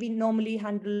way we normally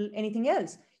handle anything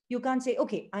else. You can't say,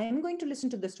 okay, I am going to listen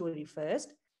to the story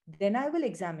first, then I will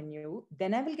examine you,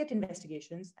 then I will get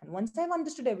investigations. And once I've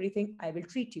understood everything, I will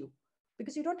treat you,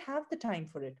 because you don't have the time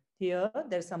for it. Here,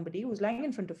 there's somebody who's lying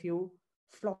in front of you,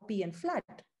 floppy and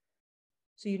flat.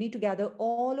 So you need to gather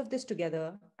all of this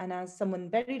together. And as someone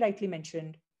very rightly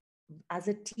mentioned, as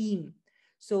a team.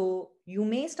 So you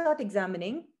may start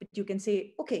examining, but you can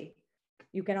say, okay,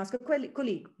 you can ask a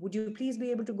colleague, would you please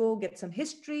be able to go get some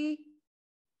history,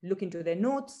 look into their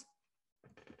notes?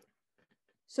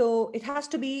 So it has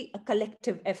to be a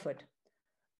collective effort.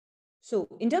 So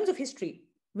in terms of history,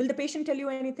 will the patient tell you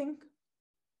anything?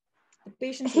 The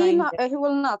patient's he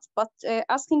will not, but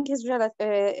asking his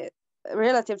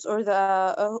relatives or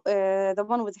the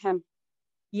one with him.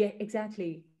 Yeah,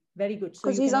 exactly. Very good.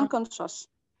 Because he's unconscious.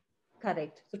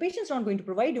 Correct. So patient's not going to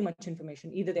provide you much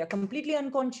information. Either they're completely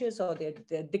unconscious or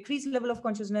they're decreased level of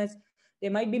consciousness. They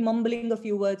might be mumbling a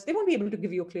few words. They won't be able to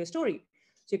give you a clear story.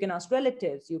 So you can ask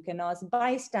relatives, you can ask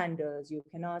bystanders, you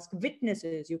can ask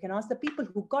witnesses, you can ask the people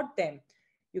who got them.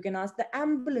 You can ask the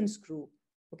ambulance crew.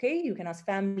 Okay, you can ask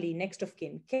family, next of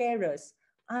kin, carers,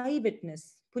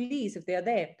 eyewitness, police if they are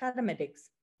there, paramedics.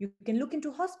 You can look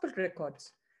into hospital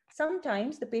records.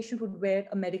 Sometimes the patient would wear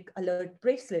a medic alert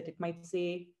bracelet. It might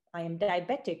say, I am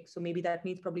diabetic. So maybe that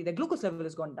means probably their glucose level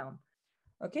has gone down.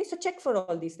 Okay, so check for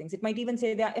all these things. It might even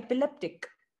say they are epileptic,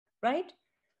 right?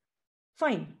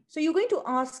 Fine. So you're going to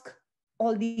ask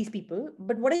all these people,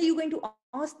 but what are you going to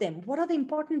ask them? What are the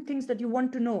important things that you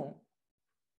want to know?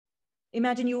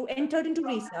 Imagine you entered into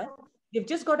research. You've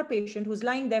just got a patient who's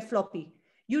lying there floppy.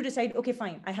 You decide, okay,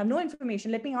 fine, I have no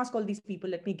information. Let me ask all these people.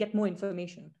 Let me get more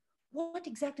information. What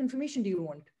exact information do you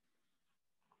want?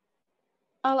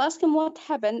 I'll ask him what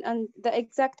happened and the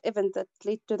exact event that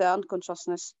led to the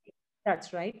unconsciousness.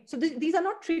 That's right. So these are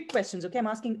not trick questions, okay? I'm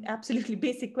asking absolutely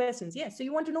basic questions. Yes, so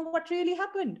you want to know what really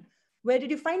happened. Where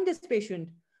did you find this patient?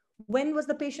 When was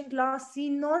the patient last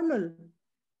seen normal?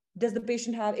 Does the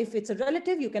patient have, if it's a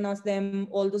relative, you can ask them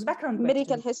all those background questions.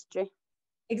 Medical history.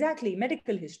 Exactly,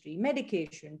 medical history,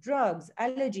 medication, drugs,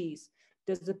 allergies.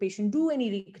 Does the patient do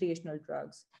any recreational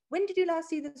drugs? When did you last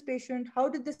see this patient? How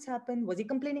did this happen? Was he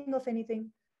complaining of anything?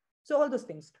 So all those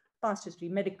things, past history,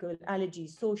 medical,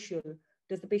 allergies, social.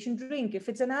 Does the patient drink? If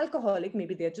it's an alcoholic,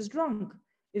 maybe they're just drunk.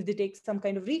 If they take some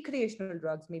kind of recreational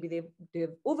drugs, maybe they've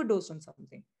overdosed on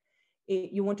something.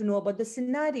 You want to know about the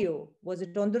scenario. Was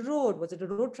it on the road? Was it a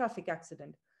road traffic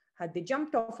accident? Had they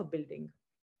jumped off a building?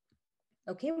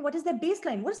 Okay, what is their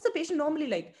baseline? What is the patient normally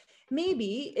like?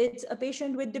 Maybe it's a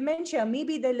patient with dementia.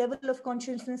 Maybe their level of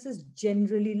consciousness is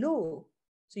generally low.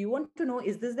 So you want to know,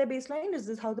 is this their baseline? Is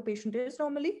this how the patient is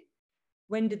normally?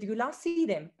 When did you last see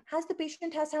them? Has the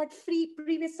patient has had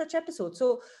previous such episodes?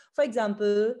 So for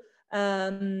example,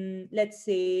 let's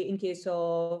say in case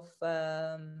of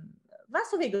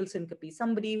vasovagal syncope,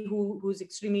 somebody who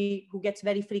gets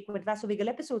very frequent vasovagal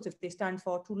episodes if they stand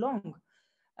for too long.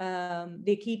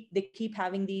 They keep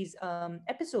having these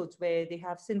episodes where they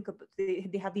have syncope,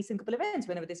 they have these syncopal events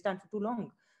whenever they stand for too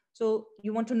long. So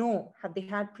you want to know, have they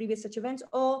had previous such events?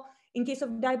 Or in case of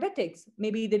diabetics,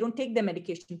 maybe they don't take their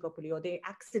medication properly, or they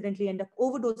accidentally end up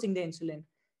overdosing their insulin.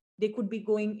 They could be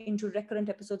going into recurrent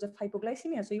episodes of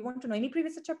hypoglycemia. So you want to know any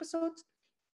previous such episodes?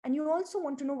 And you also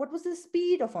want to know, what was the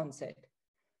speed of onset?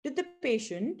 Did the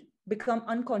patient become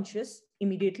unconscious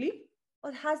immediately?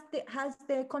 Or has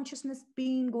their consciousness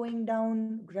been going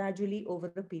down gradually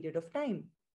over a period of time?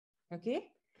 Okay,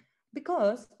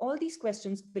 because all these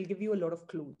questions will give you a lot of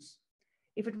clues.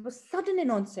 If it was sudden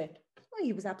in onset, oh,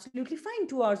 he was absolutely fine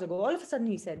 2 hours ago. All of a sudden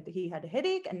he said he had a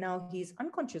headache and now he's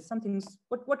unconscious.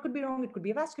 What could be wrong? It could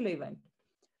be a vascular event.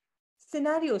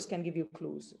 Scenarios can give you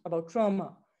clues about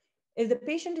trauma. If the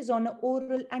patient is on an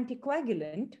oral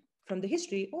anticoagulant from the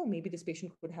history, oh, maybe this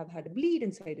patient could have had a bleed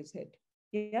inside his head.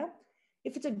 Yeah.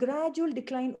 If it's a gradual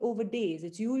decline over days,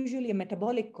 it's usually a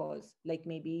metabolic cause, like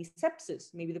maybe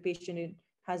sepsis. Maybe the patient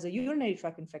has a urinary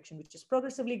tract infection, which has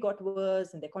progressively got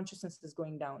worse and their consciousness is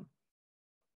going down.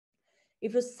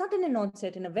 If it's sudden in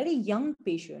onset in a very young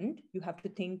patient, you have to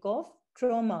think of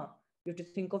trauma. You have to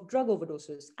think of drug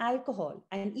overdoses, alcohol,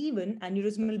 and even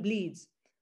aneurysmal bleeds.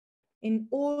 In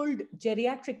old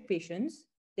geriatric patients,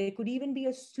 there could even be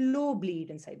a slow bleed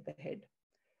inside the head.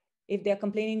 If they're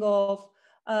complaining of,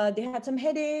 they had some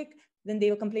headache, then they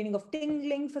were complaining of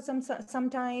tingling for some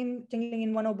time, tingling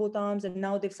in one or both arms, and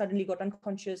now they've suddenly got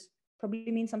unconscious.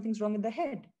 probably means something's wrong in the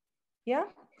head. Yeah?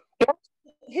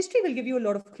 History will give you a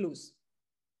lot of clues.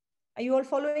 Are you all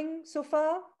following so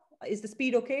far? Is the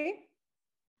speed okay?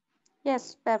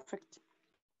 Yes, perfect.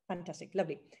 Fantastic,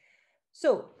 lovely.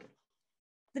 So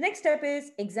the next step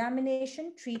is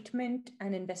examination, treatment,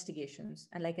 and investigations.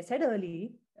 And like I said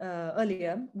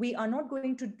earlier, we are not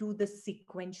going to do this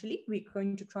sequentially. We're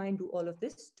going to try and do all of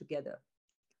this together.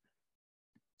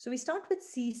 So we start with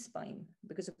C-spine,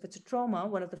 because if it's a trauma,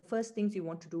 one of the first things you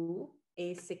want to do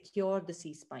is secure the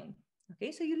C-spine.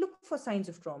 Okay, so you look for signs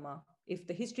of trauma. If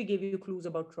the history gave you clues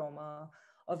about trauma,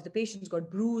 or if the patient's got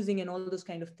bruising and all those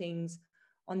kind of things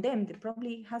on them, there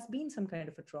probably has been some kind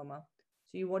of a trauma.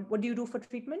 So what do you do for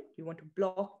treatment? You want to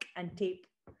block and tape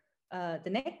the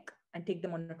neck and take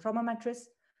them on a trauma mattress.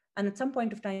 And at some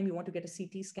point of time, you want to get a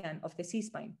CT scan of the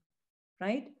C-spine,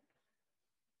 right?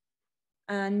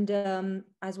 And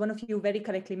as one of you very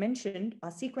correctly mentioned,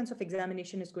 our sequence of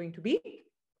examination is going to be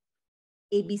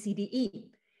A, B, C, D, E.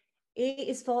 A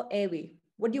is for airway.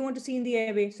 What do you want to see in the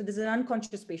airway? So this is an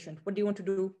unconscious patient. What do you want to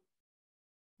do?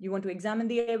 You want to examine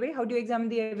the airway. How do you examine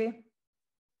the airway?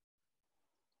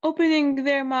 Opening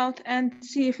their mouth and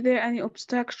see if there any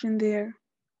obstruction there.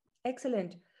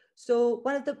 Excellent. So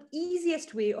one of the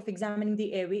easiest way of examining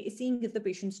the airway is seeing if the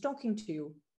patient's talking to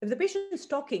you. If the patient is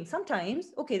talking,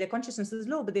 sometimes, okay, their consciousness is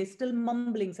low, but they're still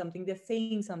mumbling something. They're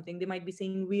saying something. They might be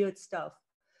saying weird stuff,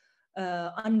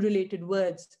 unrelated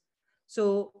words.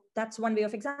 So that's one way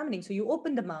of examining. So you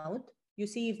open the mouth, you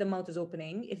see if the mouth is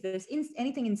opening, if there's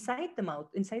anything inside the mouth,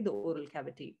 inside the oral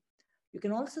cavity. You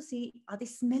can also see, are they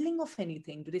smelling of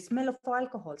anything? Do they smell of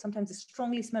alcohol? Sometimes they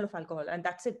strongly smell of alcohol, and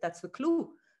that's it. That's the clue.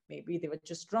 Maybe they were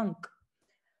just drunk.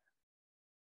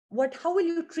 How will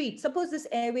you treat? Suppose this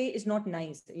airway is not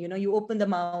nice. You know, you open the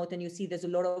mouth and you see there's a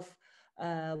lot of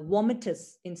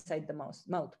vomitus inside the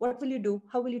mouth. What will you do?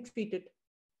 How will you treat it?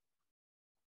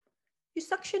 You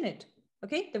suction it.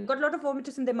 Okay, they've got a lot of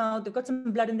vomitus in their mouth. They've got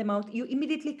some blood in their mouth. You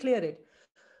immediately clear it.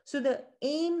 So the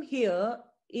aim here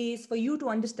is for you to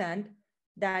understand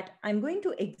that I'm going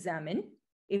to examine.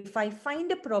 If I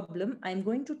find a problem, I'm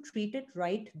going to treat it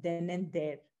right then and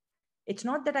there. It's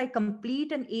not that I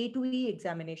complete an A to E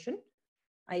examination.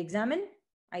 I examine,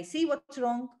 I see what's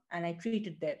wrong, and I treat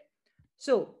it there.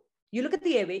 So you look at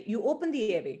the airway, you open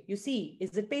the airway, you see,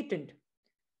 is it patent?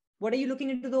 What are you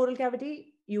looking into the oral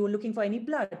cavity? You are looking for any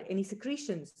blood, any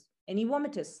secretions, any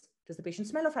vomitus. Does the patient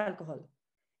smell of alcohol?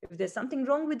 If there's something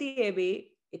wrong with the airway,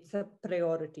 it's a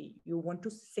priority. You want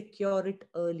to secure it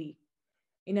early.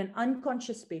 In an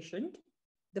unconscious patient,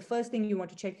 the first thing you want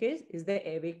to check is their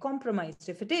airway compromised?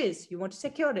 If it is, you want to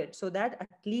secure it so that at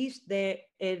least their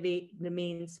airway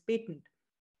remains patent.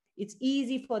 It's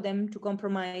easy for them to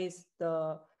compromise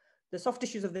the soft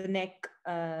tissues of the neck,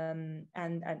 and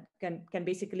can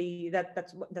basically,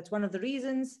 that's one of the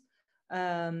reasons.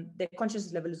 Their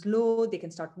consciousness level is low, they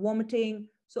can start vomiting.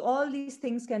 So all these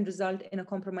things can result in a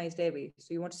compromised airway.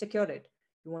 So you want to secure it,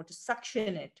 you want to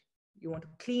suction it, you want to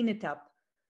clean it up.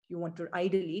 You want to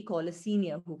ideally call a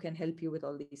senior who can help you with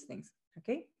all these things,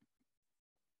 okay?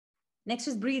 Next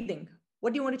is breathing.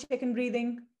 What do you want to check in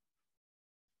breathing?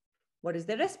 What is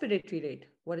their respiratory rate?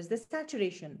 What is their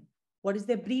saturation? What is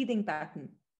their breathing pattern?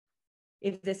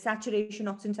 If the saturation,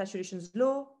 oxygen saturation is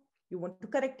low, you want to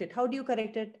correct it. How do you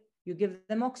correct it? You give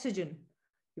them oxygen.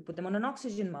 You put them on an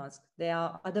oxygen mask. There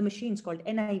are other machines called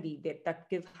NIV that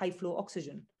give high flow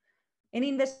oxygen. Any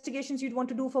investigations you'd want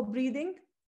to do for breathing?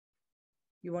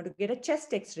 You want to get a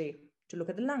chest X-ray to look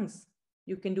at the lungs.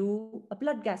 You can do a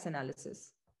blood gas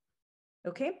analysis.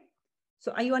 Okay.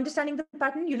 So are you understanding the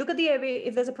pattern? You look at the airway.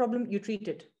 If there's a problem, you treat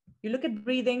it. You look at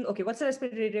breathing. Okay, what's the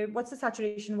respiratory rate? What's the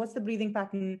saturation? What's the breathing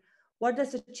pattern? What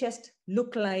does the chest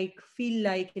look like, feel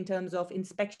like in terms of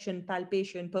inspection,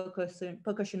 palpation,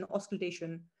 percussion,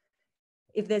 auscultation?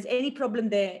 If there's any problem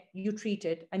there, you treat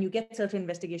it and you get certain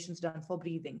investigations done for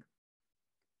breathing.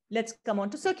 Let's come on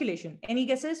to circulation. Any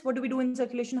guesses? What do we do in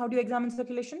circulation? How do you examine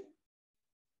circulation?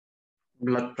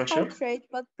 Blood pressure. Heart rate,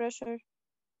 blood pressure.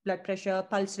 Blood pressure,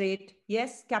 pulse rate.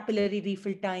 Yes, capillary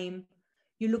refill time.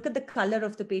 You look at the color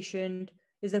of the patient.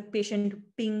 Is the patient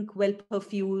pink, well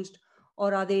perfused,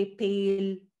 or are they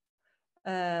pale,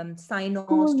 cyanosed?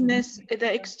 Coolness at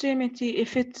the extremity,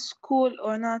 if it's cool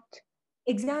or not.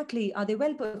 Exactly. Are they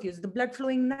well perfused? The blood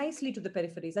flowing nicely to the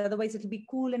peripheries. Otherwise, it'll be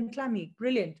cool and clammy.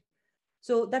 Brilliant.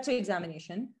 So that's your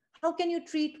examination. How can you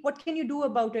treat? What can you do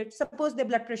about it? Suppose their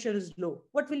blood pressure is low.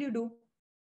 What will you do?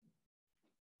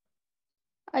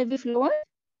 IV fluid?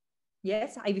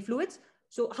 Yes, IV fluids.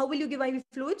 So how will you give IV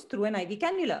fluids? Through an IV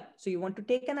cannula. So you want to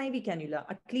take an IV cannula,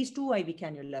 at least 2 IV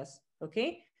cannulas,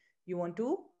 okay? You want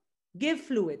to give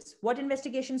fluids. What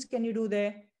investigations can you do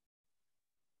there?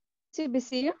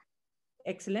 CBC.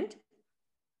 Excellent.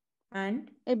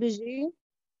 And? ABG.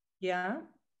 Yeah.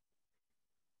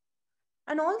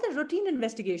 And all the routine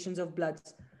investigations of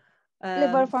bloods.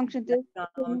 Liver function test.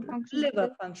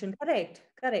 Liver function, correct,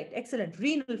 excellent.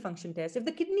 Renal function test. If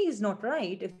the kidney is not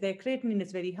right, if their creatinine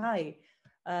is very high,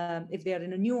 if they are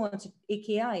in a new onset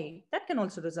AKI, that can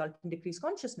also result in decreased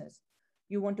consciousness.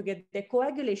 You want to get their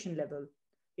coagulation level.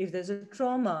 If there's a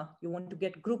trauma, you want to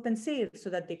get group and save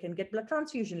so that they can get blood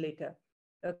transfusion later.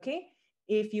 Okay.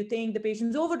 If you think the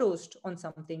patient's overdosed on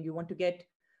something, you want to get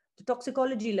the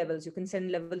toxicology levels. You can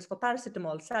send levels for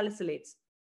paracetamol, salicylates.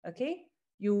 Okay.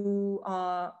 You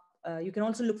can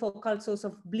also look for occult source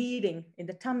of bleeding in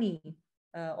the tummy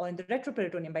or in the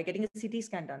retroperitoneum by getting a CT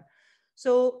scan done.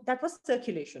 So that was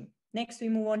circulation. Next, we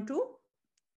move on to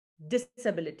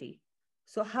disability.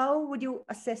 So how would you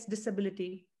assess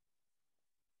disability?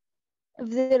 If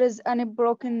there is any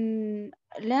broken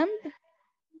limb.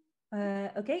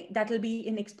 Okay, that will be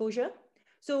in exposure.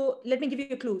 So let me give you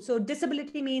a clue. So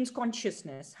disability means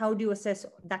consciousness. How do you assess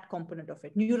that component of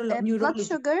it? Blood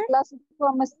sugar,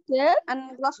 glaucoma scale,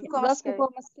 and glaucoma scale.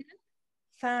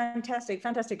 Fantastic,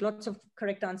 fantastic. Lots of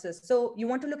correct answers. So you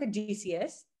want to look at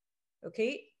GCS.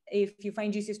 Okay, if you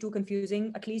find GCS too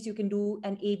confusing, at least you can do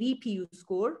an ABPU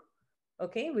score.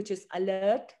 Okay, which is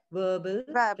alert, verbal,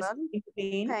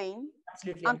 pain,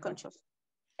 absolutely unconscious.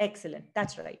 Excellent,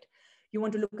 that's right. You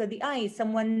want to look at the eyes.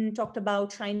 Someone talked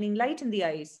about shining light in the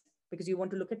eyes because you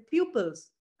want to look at pupils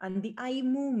and the eye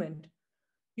movement.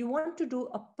 You want to do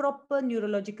a proper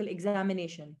neurological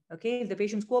examination. Okay, if the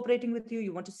patient's cooperating with you,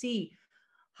 you want to see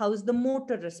how is the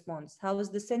motor response, how is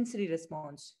the sensory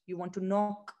response. You want to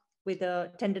knock with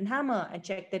a tendon hammer and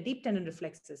check their deep tendon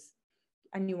reflexes,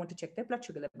 and you want to check their blood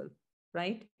sugar level,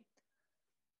 right?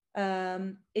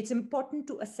 It's important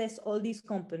to assess all these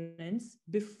components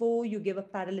before you give a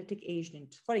paralytic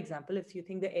agent. For example, if you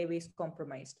think the airway is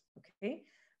compromised, okay,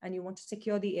 and you want to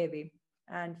secure the airway,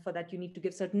 and for that you need to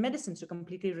give certain medicines to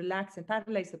completely relax and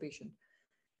paralyze the patient.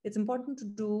 It's important to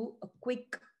do a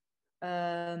quick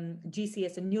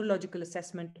GCS, a neurological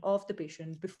assessment of the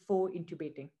patient before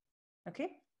intubating,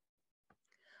 okay?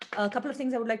 A couple of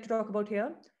things I would like to talk about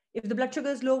here. If the blood sugar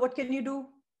is low, what can you do?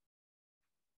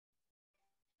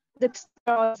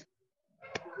 Dextrose.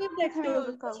 Give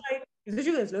dextrose. That's right. If the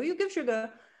sugar is low, you give sugar.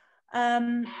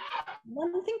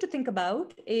 One thing to think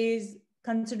about is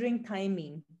considering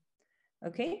thiamine.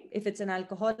 Okay, if it's an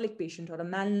alcoholic patient or a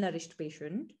malnourished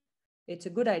patient, it's a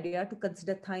good idea to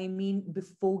consider thiamine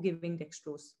before giving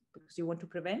dextrose because you want to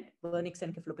prevent vernix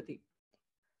encephalopathy.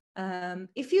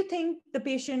 If you think the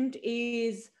patient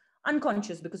is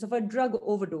unconscious because of a drug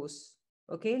overdose,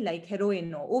 okay, like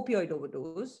heroin or opioid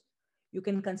overdose, you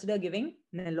can consider giving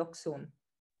naloxone.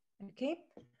 Okay,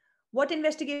 what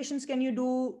investigations can you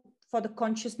do for the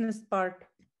consciousness part?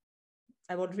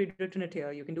 I've already written it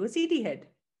here. You can do a CT head.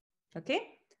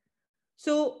 Okay,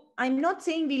 so I'm not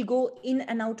saying we'll go in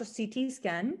and out of CT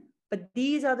scan, but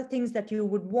these are the things that you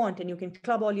would want, and you can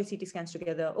club all your CT scans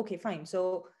together. Okay, fine.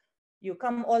 So you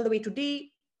come all the way to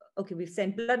D. Okay, we've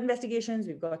sent blood investigations.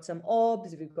 We've got some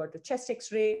orbs. We've got the chest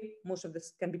X-ray. Most of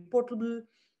this can be portable.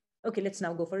 Okay, let's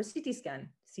now go for a CT scan.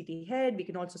 CT head, we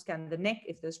can also scan the neck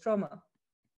if there's trauma.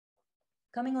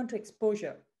 Coming on to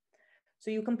exposure.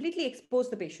 So you completely expose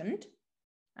the patient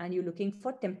and you're looking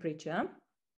for temperature.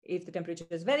 If the temperature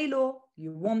is very low,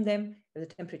 you warm them. If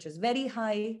the temperature is very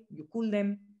high, you cool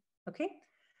them, okay?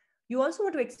 You also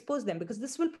want to expose them because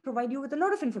this will provide you with a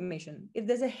lot of information. If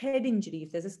there's a head injury,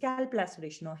 if there's a scalp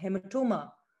laceration or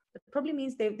hematoma, that probably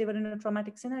means they were in a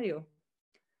traumatic scenario.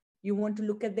 You want to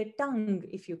look at their tongue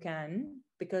if you can,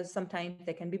 because sometimes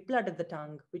there can be blood at the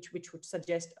tongue, which would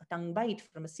suggest a tongue bite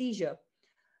from a seizure.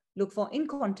 Look for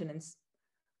incontinence.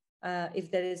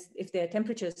 If their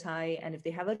temperature is high and if they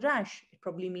have a rash, it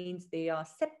probably means they are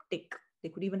septic. They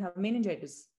could even have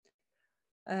meningitis.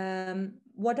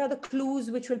 What are the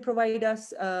clues which will provide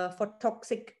us for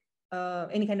toxic,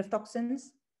 any kind of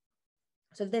toxins?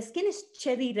 So if their skin is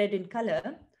cherry red in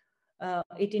color,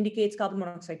 it indicates carbon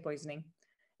monoxide poisoning.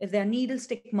 If there are needle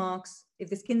stick marks, if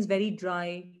the skin's very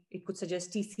dry, it could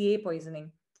suggest TCA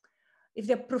poisoning. If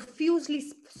they're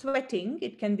profusely sweating,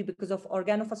 it can be because of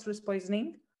organophosphorus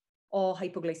poisoning or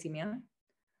hypoglycemia.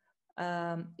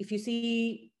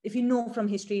 If you know from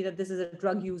history that this is a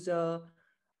drug user,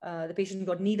 the patient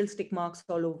got needle stick marks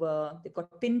all over, they've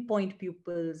got pinpoint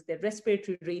pupils, their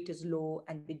respiratory rate is low,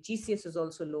 and the GCS is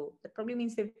also low, that probably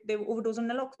means they've overdosed on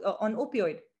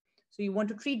opioid. So you want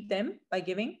to treat them by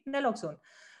giving naloxone.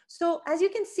 So as you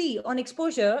can see on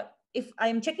exposure, if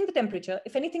I'm checking the temperature,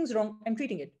 if anything's wrong, I'm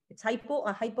treating it. It's hypo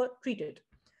or hyper, treat it.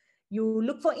 You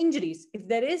look for injuries. If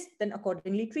there is, then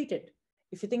accordingly treat it.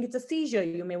 If you think it's a seizure,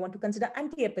 you may want to consider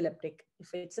anti-epileptic.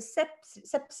 If it's a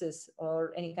sepsis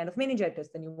or any kind of meningitis,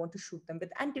 then you want to shoot them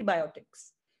with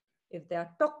antibiotics. If there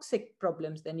are toxic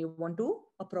problems, then you want to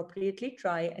appropriately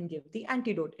try and give the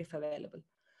antidote if available.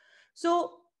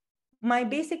 So my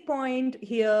basic point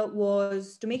here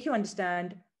was to make you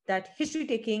understand that history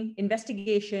taking,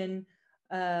 investigation,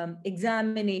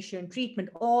 examination, treatment,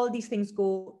 all these things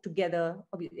go together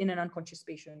in an unconscious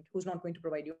patient who's not going to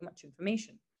provide you much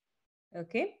information.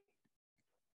 Okay.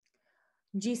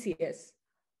 GCS.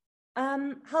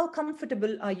 How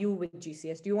comfortable are you with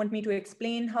GCS? Do you want me to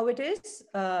explain how it is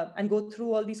and go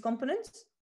through all these components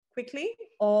quickly,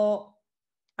 or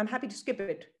I'm happy to skip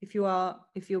it if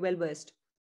you're well versed.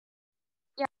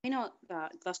 Yeah, I know the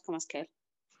Glasgow scale.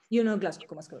 You know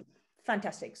Glasgow scale.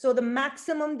 Fantastic. So the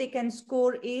maximum they can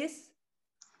score is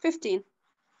 15.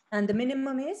 And the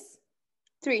minimum is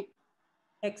 3.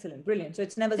 Excellent. Brilliant. So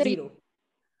it's never 0.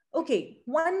 Okay.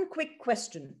 One quick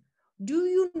question. Do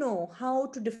you know how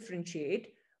to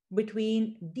differentiate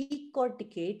between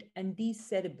decorticate and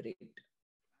decerebrate?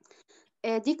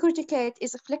 Decorticate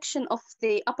is a flexion of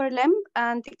the upper limb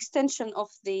and extension of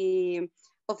the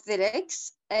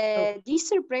legs.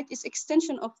 Decerebrate is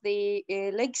extension of the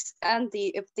legs and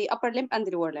the upper limb and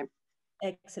the lower limb.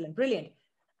 Excellent. Brilliant.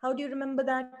 How do you remember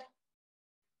that?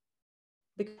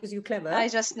 Because you're clever. I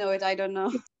just know it. I don't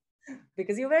know.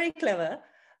 Because you're very clever.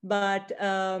 But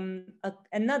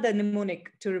another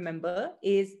mnemonic to remember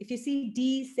is if you see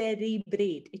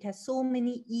decerebrate, it has so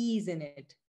many E's in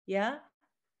it. Yeah.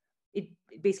 It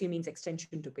basically means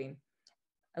extension to pain.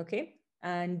 Okay.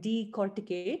 And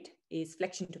decorticate is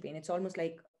flexion to pain. It's almost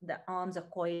like the arms are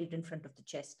coiled in front of the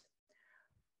chest.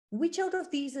 Which out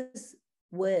of these is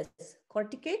worse,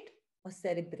 corticate or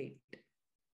cerebrate?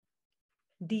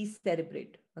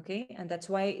 Decerebrate, okay? And that's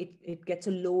why it gets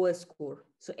a lower score.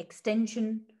 So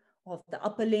extension of the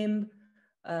upper limb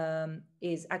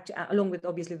is actually, along with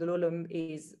obviously the lower limb,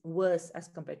 is worse as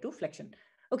compared to flexion.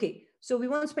 Okay, so we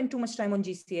won't spend too much time on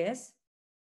GCS.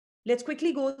 Let's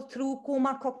quickly go through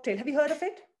coma cocktail. Have you heard of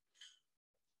it?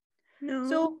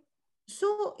 No.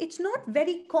 So it's not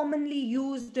very commonly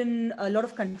used in a lot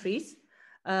of countries.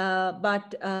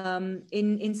 But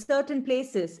in certain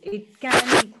places, it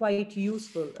can be quite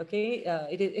useful, okay?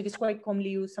 It is quite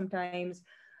commonly used sometimes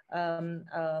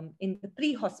in the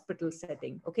pre-hospital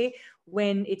setting, okay?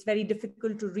 When it's very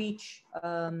difficult to reach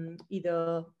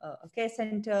either a care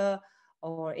center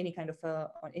or any kind of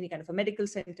a medical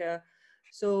center.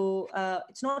 So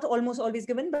it's not almost always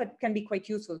given, but can be quite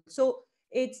useful. So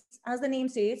it's, as the name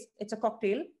says, it's a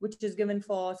cocktail, which is given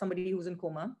for somebody who's in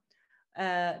coma.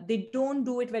 They don't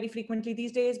do it very frequently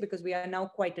these days because we are now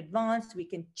quite advanced. We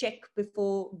can check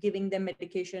before giving them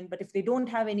medication. But if they don't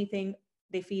have anything,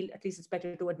 they feel at least it's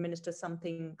better to administer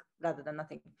something rather than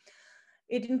nothing.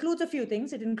 It includes a few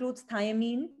things. It includes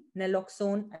thiamine,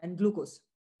 naloxone, and glucose.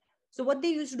 So what they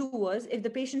used to do was, if the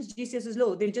patient's GCS is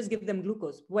low, they'll just give them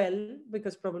glucose. Well,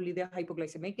 because probably they're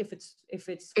hypoglycemic. If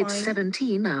it's fine. It's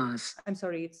 17 hours. I'm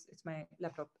sorry, it's my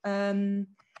laptop.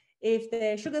 If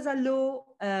the sugars are low,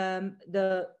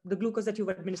 the glucose that you've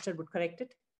administered would correct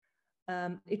it.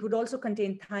 It would also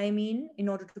contain thiamine in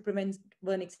order to prevent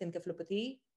vernix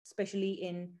encephalopathy, especially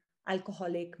in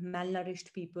alcoholic,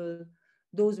 malnourished people,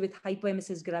 those with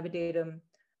hyperemesis gravidarum,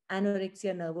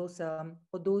 anorexia nervosa,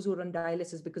 or those who are on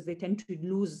dialysis because they tend to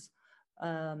lose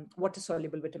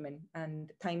water-soluble vitamin.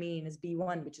 And thiamine is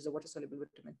B1, which is a water-soluble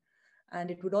vitamin. And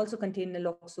it would also contain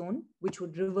naloxone, which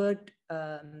would revert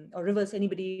or reverse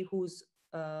anybody who's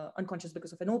unconscious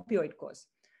because of an opioid cause.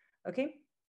 Okay.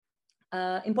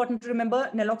 Important to remember,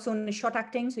 naloxone is short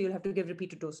acting, so you'll have to give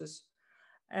repeated doses.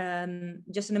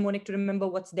 Just a mnemonic to remember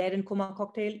what's there in coma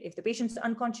cocktail. If the patient's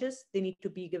unconscious, they need to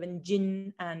be given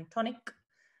gin and tonic.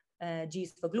 G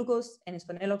is for glucose, N is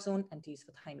for naloxone, and T is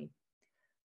for thiamine.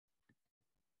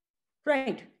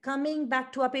 Right, coming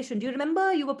back to our patient. Do you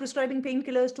remember you were prescribing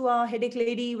painkillers to our headache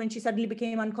lady when she suddenly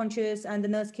became unconscious and the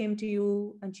nurse came to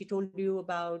you and she told you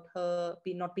about her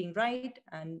not being right?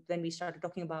 And then we started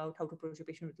talking about how to approach a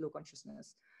patient with low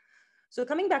consciousness. So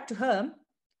coming back to her,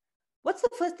 what's the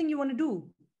first thing you want to do?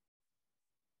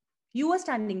 You are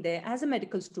standing there as a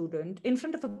medical student in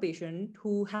front of a patient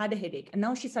who had a headache and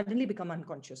now she suddenly become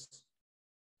unconscious.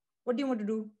 What do you want to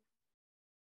do?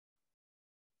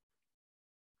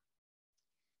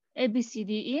 A, B, C,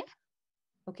 D, E.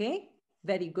 Okay,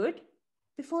 very good.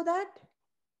 Before that,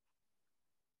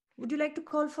 would you like to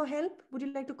call for help? Would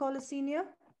you like to call a senior?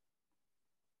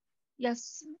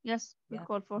 Yes, we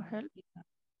call for help.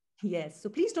 Yes, so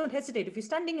please don't hesitate. If you're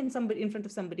standing in front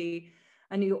of somebody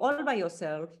and you're all by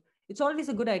yourself, it's always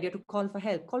a good idea to call for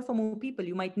help, call for more people.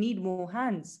 You might need more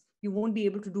hands. You won't be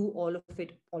able to do all of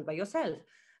it all by yourself.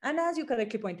 And as you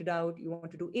correctly pointed out, you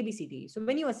want to do ABCD. So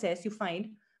when you assess, you find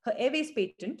her airway is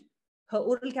patent, her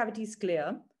oral cavity is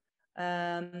clear,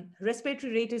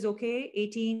 respiratory rate is okay,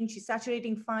 18, she's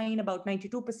saturating fine, about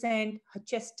 92%, her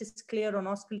chest is clear on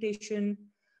auscultation.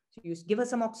 So you give her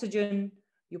some oxygen,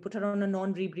 you put her on a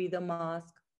non-rebreather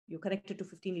mask, you connect it to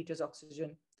 15 liters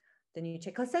oxygen. Then you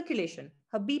check her circulation.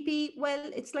 Her BP,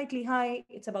 well, it's slightly high.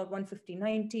 It's about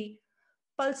 150/90.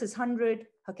 Pulse is 100.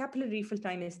 Her capillary refill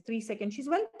time is 3 seconds. She's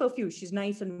well perfused. She's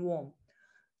nice and warm.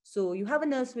 So you have a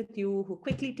nurse with you who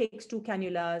quickly takes 2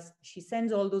 cannulas. She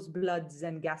sends all those bloods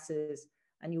and gases,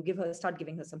 and you start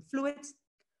giving her some fluids.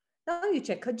 Now you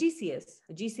check her GCS.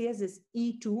 Her GCS is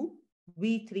E2,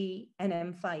 V3, and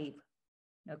M5.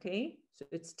 Okay, so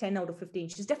it's 10 out of 15.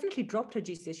 She's definitely dropped her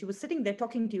GCS. She was sitting there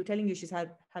talking to you, telling you she's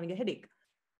having a headache.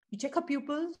 You check her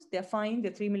pupils, they're fine,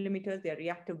 they're 3 millimeters, they're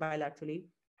reactive bilaterally.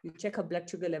 You check her blood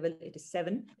sugar level, it is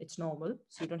 7, it's normal,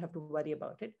 so you don't have to worry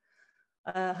about it.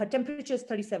 Her temperature is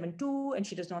 37.2, and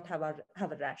she does not have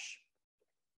a rash.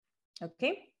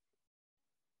 Okay.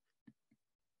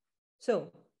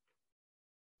 So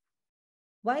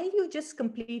while you just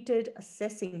completed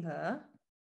assessing her,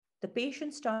 the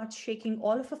patient starts shaking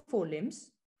all of her forelimbs.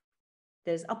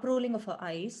 There's uprolling of her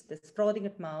eyes, there's frothing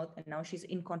at mouth, and now she's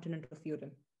incontinent of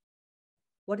urine.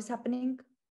 What is happening?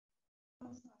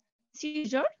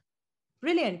 Seizure.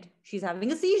 Brilliant. She's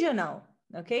having a seizure now.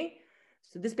 Okay.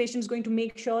 So this patient is going to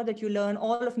make sure that you learn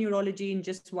all of neurology in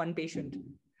just one patient.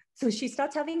 So she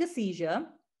starts having a seizure.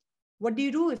 What do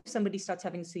you do if somebody starts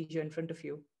having a seizure in front of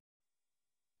you?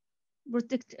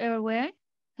 Protect airway,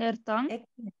 her tongue.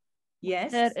 Excellent.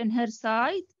 Yes. Her in her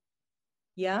side.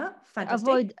 Yeah, fantastic.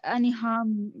 Avoid any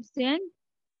harm thing.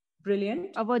 Brilliant.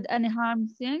 Avoid any harm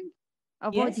thing.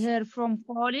 Avoid her from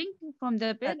falling from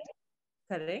the bed.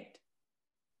 Correct.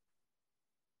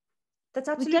 That's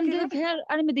absolutely right. We can give her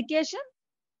any medication?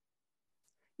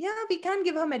 Yeah, we can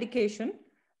give her medication.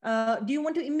 Do you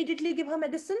want to immediately give her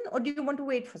medicine, or do you want to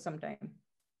wait for some time?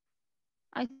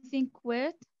 I think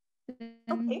wait,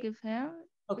 then give her.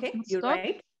 Okay, you're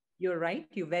right. You're right.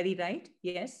 You're very right.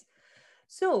 Yes.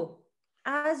 So,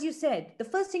 as you said, the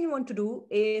first thing you want to do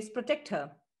is protect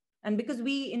her. And because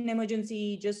we in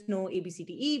emergency just know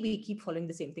ABCDE, we keep following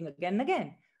the same thing again and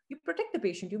again. You protect the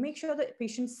patient. You make sure that the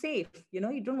patient's safe. You know,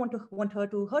 you don't want her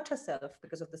to hurt herself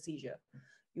because of the seizure.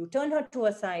 You turn her to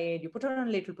a side. You put her in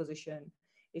a lateral position.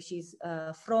 If she's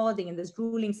frothing and there's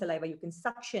drooling saliva, you can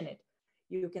suction it.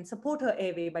 You can support her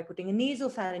airway by putting a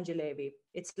nasopharyngeal airway.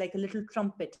 It's like a little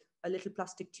trumpet, a little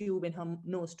plastic tube in her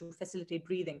nose to facilitate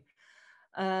breathing.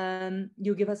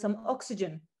 You give her some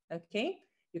oxygen, okay?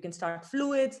 You can start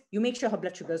fluids. You make sure her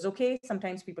blood sugar is okay.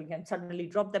 Sometimes people can suddenly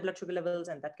drop their blood sugar levels,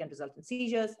 and that can result in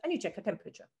seizures. And you check her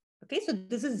temperature, okay? So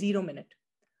this is 0 minute.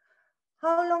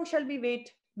 How long shall we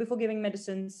wait before giving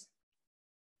medicines?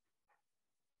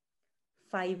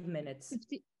 5 minutes.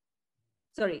 50.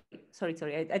 Sorry.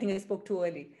 I think I spoke too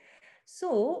early.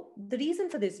 So the reason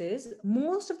for this is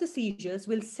most of the seizures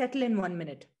will settle in 1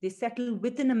 minute. They settle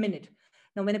within a minute.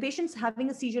 Now, when a patient's having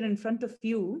a seizure in front of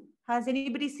you, has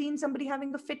anybody seen somebody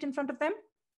having a fit in front of them?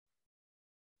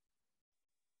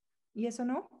 Yes or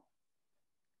no?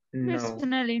 No.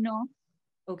 Personally, no.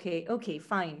 Okay,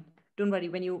 fine. Don't worry.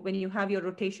 When you have your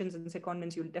rotations and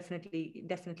secondments, you'll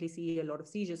definitely see a lot of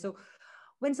seizures. So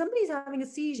when somebody's having a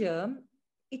seizure,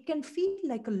 it can feel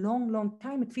like a long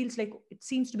time. It feels like it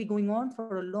seems to be going on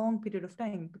for a long period of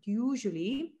time, but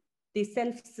usually they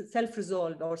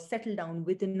self-resolve or settle down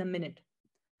within a minute.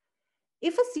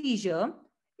 If a seizure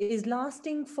is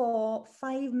lasting for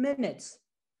 5 minutes,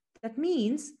 that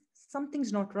means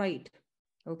something's not right,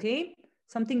 okay?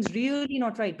 Something's really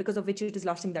not right because of which it is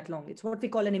lasting that long. It's what we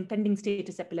call an impending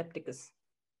status epilepticus,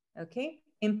 okay?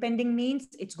 Impending means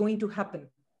it's going to happen.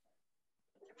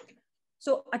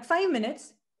 So at 5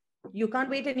 minutes, you can't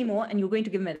wait anymore and you're going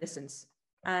to give medicines.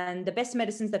 And the best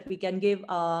medicines that we can give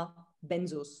are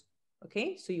benzos,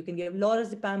 okay? So you can give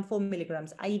lorazepam 4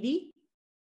 milligrams IV,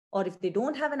 or if they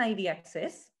don't have an IV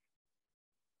access,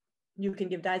 you can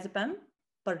give diazepam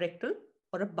per rectal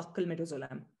or a buccal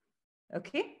midazolam,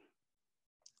 okay?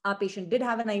 Our patient did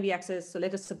have an IV access, so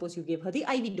let us suppose you gave her the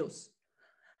IV dose.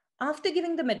 After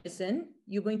giving the medicine,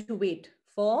 you're going to wait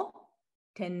for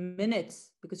 10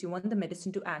 minutes because you want the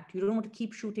medicine to act. You don't want to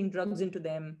keep shooting drugs into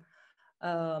them,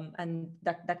 and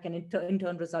that can in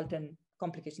turn result in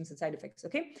complications and side effects,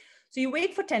 okay? So you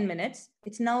wait for 10 minutes.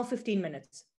 It's now 15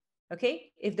 minutes.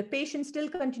 Okay, if the patient still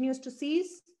continues to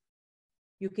seize,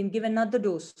 you can give another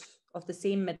dose of the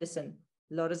same medicine,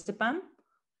 lorazepam,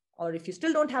 or if you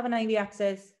still don't have an IV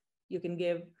access, you can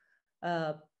give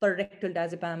perrectal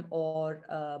diazepam or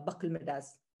buccal midaz.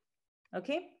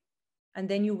 Okay, and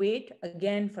then you wait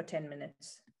again for 10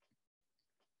 minutes.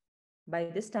 By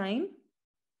this time,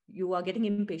 you are getting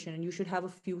impatient and you should have a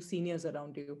few seniors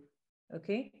around you.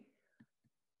 Okay.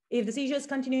 If the seizure is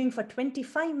continuing for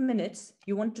 25 minutes,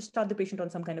 you want to start the patient on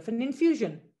some kind of an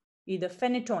infusion, either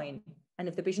phenytoin. And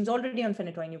if the patient's already on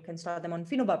phenytoin, you can start them on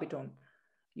phenobarbital.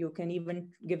 You can even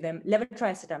give them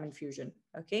levetiracetam infusion.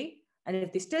 Okay. And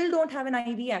if they still don't have an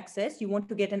IV access, you want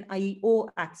to get an IO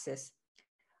access.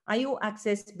 IO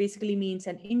access basically means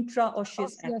an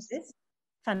intraosseous access.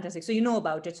 Fantastic. So you know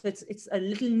about it. So it's a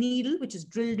little needle which is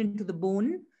drilled into the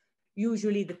bone,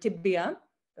 usually the tibia,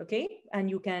 okay? And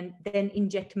you can then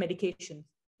inject medication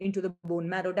into the bone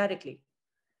marrow directly.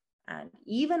 And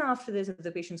even after this, if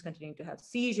the patient's continuing to have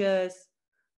seizures,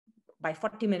 by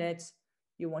 40 minutes,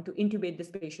 you want to intubate this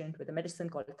patient with a medicine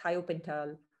called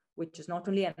thiopental, which is not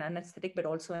only an anesthetic, but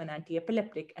also an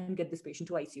anti-epileptic, and get this patient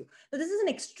to ICU. So this is an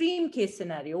extreme case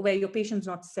scenario where your patient's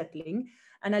not settling.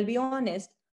 And I'll be honest,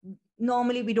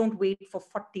 normally we don't wait for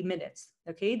 40 minutes,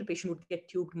 okay? The patient would get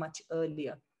tubed much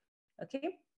earlier,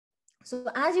 okay? So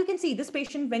as you can see, this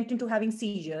patient went into having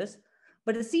seizures,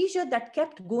 but a seizure that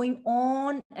kept going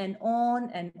on and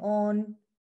on and on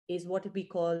is what we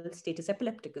call status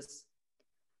epilepticus.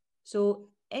 So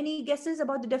any guesses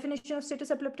about the definition of status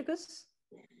epilepticus?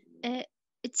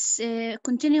 It's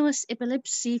continuous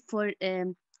epilepsy for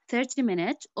 30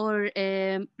 minutes or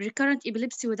recurrent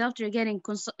epilepsy without regaining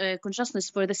consciousness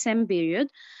for the same period.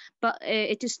 But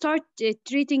it starts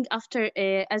treating after,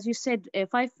 as you said,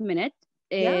 5 minutes.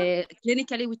 Yeah.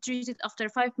 Clinically, we treat it after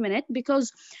 5 minutes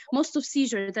because most of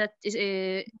seizure that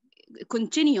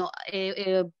continue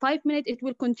 5 minutes, it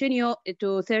will continue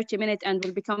to 30 minutes and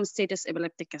will become status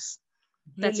epilepticus.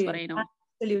 That's what I know.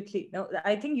 Absolutely. No,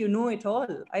 I think you know it all.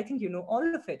 I think you know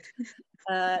all of it.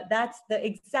 That's the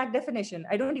exact definition.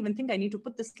 I don't even think I need to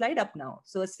put the slide up now.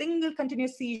 So a single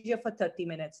continuous seizure for 30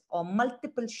 minutes or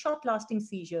multiple short-lasting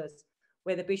seizures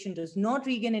where the patient does not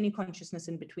regain any consciousness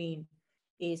in between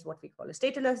is what we call a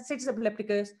status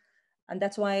epilepticus. And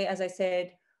that's why, as I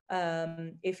said,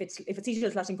 if a seizure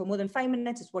is lasting for more than 5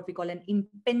 minutes, it's what we call an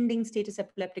impending status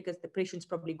epilepticus. The patient's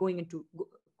probably going to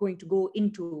go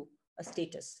into a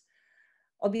status.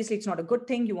 Obviously, it's not a good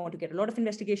thing. You want to get a lot of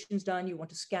investigations done. You want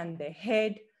to scan their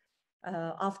head.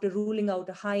 After ruling out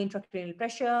a high intracranial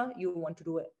pressure, you want to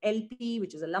do an LP,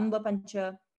 which is a lumbar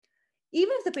puncture.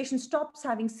 Even if the patient stops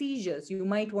having seizures, you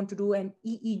might want to do an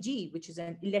EEG, which is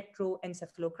an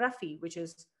electroencephalography, which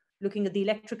is looking at the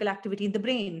electrical activity in the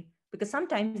brain, because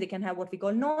sometimes they can have what we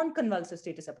call non-convulsive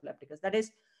status epilepticus. That is,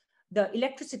 the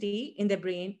electricity in their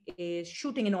brain is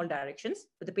shooting in all directions,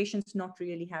 but the patient's not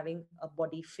really having a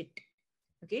body fit.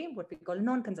 Okay, what we call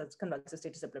non-convulsive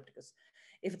status epilepticus.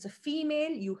 If it's a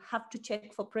female, you have to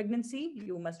check for pregnancy.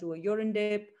 You must do a urine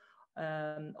dip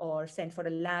or send for a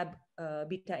lab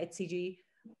beta HCG.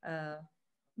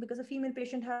 Because a female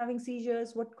patient having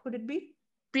seizures, what could it be?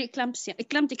 Preeclampsia,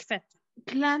 eclamptic fit.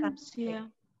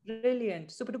 Eclampsia.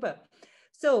 Brilliant, super duper.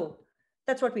 So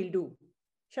that's what we'll do.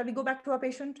 Shall we go back to our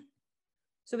patient?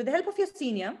 So with the help of your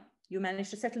senior, you manage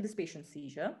to settle this patient's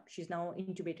seizure. She's now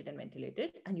intubated and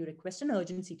ventilated, and you request an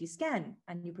urgent CT scan,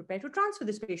 and you prepare to transfer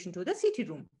this patient to the CT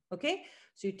room, okay?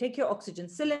 So you take your oxygen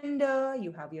cylinder,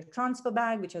 you have your transfer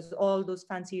bag, which has all those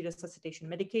fancy resuscitation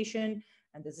medication,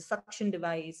 and there's a suction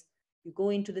device. You go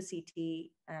into the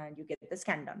CT and you get the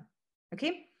scan done,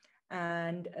 okay?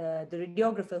 And the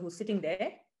radiographer who's sitting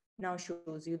there now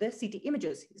shows you the CT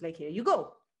images. He's like, here you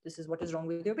go. This is what is wrong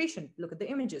with your patient. Look at the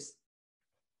images.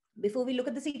 Before we look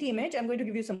at the CT image, I'm going to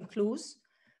give you some clues.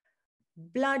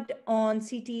 Blood on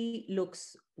CT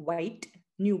looks white,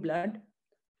 new blood.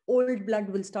 Old blood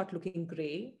will start looking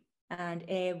gray, and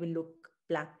air will look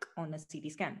black on a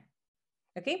CT scan.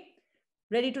 Okay,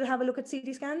 ready to have a look at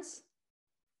CT scans?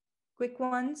 Quick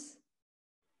ones.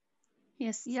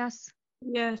 Yes. Yes.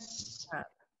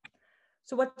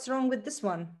 So what's wrong with this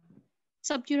one?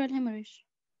 Subdural hemorrhage.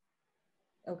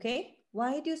 Okay,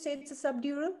 why do you say it's a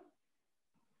subdural?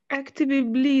 Actively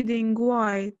bleeding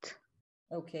white.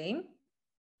 Okay,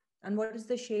 and what is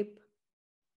the shape?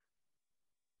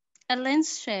 A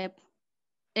lens shape.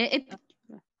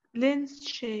 Lens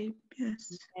shape,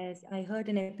 yes. Yes, I heard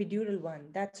an epidural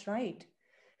one. That's right.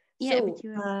 Yeah, so,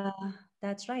 epidural.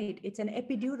 That's right. It's an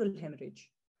epidural hemorrhage.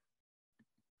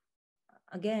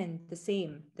 Again, the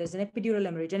same. There's an epidural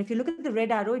hemorrhage. And if you look at the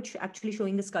red arrow, it's actually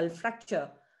showing the skull fracture.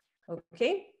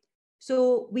 Okay.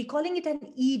 So we're calling it an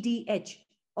EDH,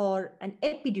 or an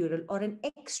epidural, or an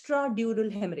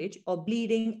extradural hemorrhage, or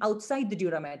bleeding outside the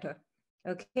dura mater.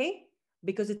 Okay.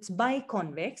 because it's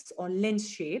biconvex or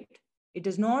lens-shaped. It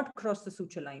does not cross the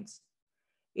suture lines.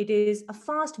 It is a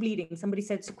fast bleeding. Somebody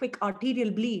said it's a quick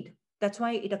arterial bleed. That's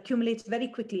why it accumulates very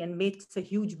quickly and makes a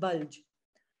huge bulge.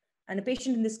 And a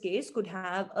patient in this case could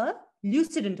have a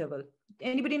lucid interval.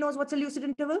 Anybody knows what's a lucid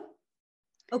interval?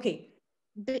 Okay.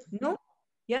 No?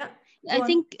 Yeah. I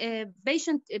think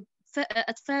patient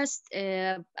at first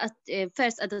at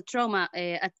the trauma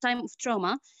at time of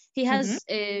trauma, he has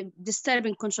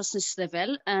disturbing consciousness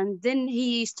level, and then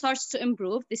he starts to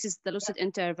improve. This is the lucid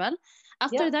interval.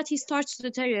 After that, he starts to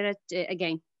deteriorate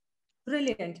again.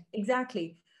 Brilliant.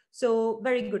 Exactly. So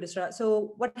very good, Isra.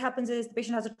 So what happens is the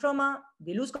patient has a trauma,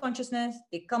 they lose consciousness,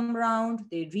 they come around,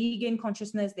 they regain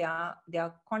consciousness, they are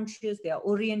conscious, they are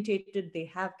orientated,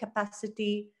 they have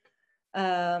capacity,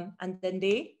 and then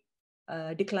they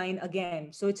decline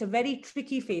again. So it's a very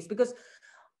tricky phase, because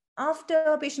after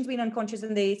a patient's been unconscious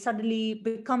and they suddenly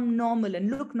become normal and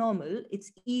look normal,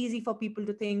 it's easy for people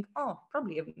to think, oh,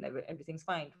 probably everything's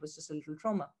fine. It was just a little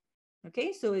trauma.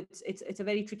 Okay, so it's a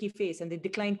very tricky phase, and they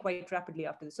decline quite rapidly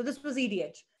after this. So this was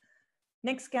EDH.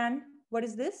 Next scan, what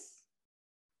is this?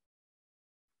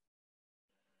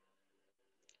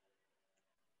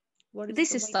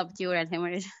 This is subdural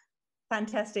hemorrhage.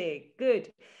 Fantastic,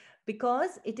 good.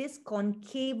 Because it is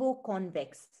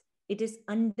concavo-convex. It is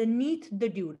underneath the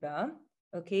dura,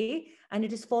 okay? And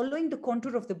it is following the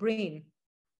contour of the brain,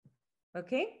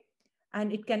 okay?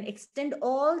 And it can extend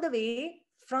all the way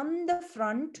from the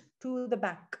front to the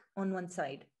back on one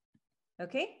side,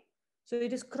 okay? So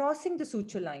it is crossing the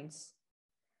suture lines.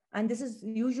 And this is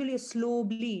usually a slow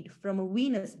bleed from a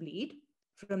venous bleed,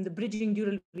 from the bridging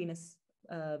dural venous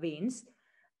veins.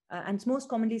 And it's most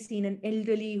commonly seen in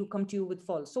elderly who come to you with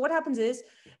falls. So what happens is,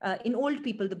 in old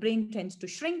people, the brain tends to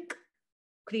shrink,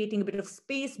 creating a bit of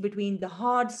space between the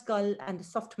hard skull and the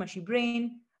soft, mushy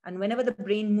brain. And whenever the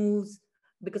brain moves,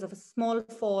 because of a small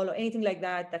fall or anything like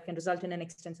that, that can result in an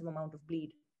extensive amount of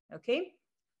bleed, okay?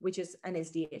 Which is an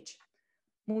SDH.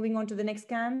 Moving on to the next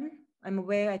scan. I'm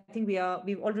aware, I think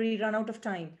we've already run out of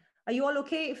time. Are you all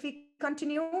okay if we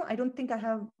continue? I don't think I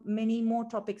have many more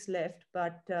topics left,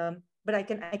 but I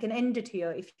can end it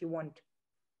here if you want.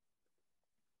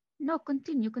 No,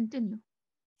 continue.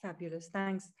 Fabulous,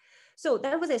 thanks. So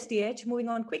that was SDH. Moving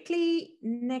on quickly.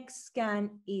 Next scan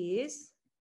is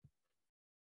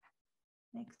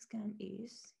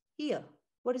here.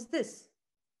 What is this?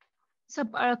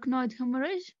 Subarachnoid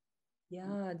hemorrhage.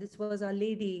 Yeah, this was our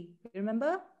lady. You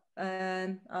remember?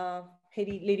 And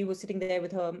lady was sitting there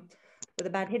with a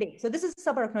bad headache. So this is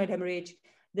subarachnoid hemorrhage.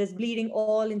 There's bleeding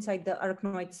all inside the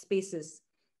arachnoid spaces.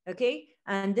 Okay,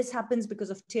 and this happens because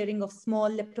of tearing of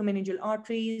small leptomeningeal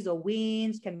arteries or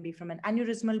veins. Can be from an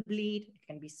aneurysmal bleed. It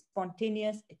can be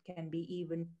spontaneous. It can be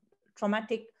even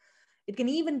traumatic. It can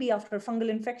even be after a fungal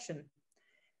infection.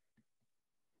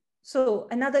 So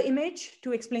another image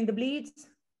to explain the bleeds: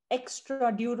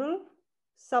 extradural,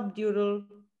 subdural,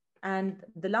 and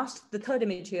the third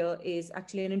image here is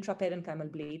actually an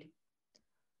intraparenchymal bleed.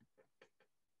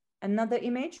 Another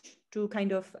image to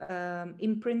kind of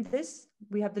imprint this.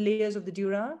 We have the layers of the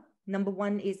dura. Number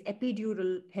one is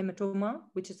epidural hematoma,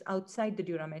 which is outside the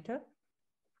dura mater.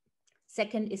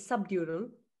 Second is subdural.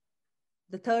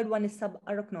 The third one is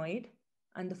subarachnoid.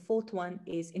 And the fourth one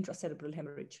is intracerebral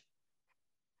hemorrhage.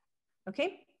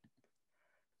 Okay.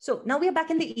 So now we are back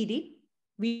in the ED.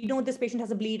 We know this patient has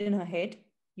a bleed in her head.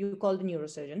 You call the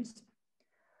neurosurgeons.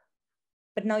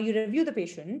 But now you review the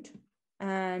patient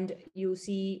and you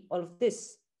see all of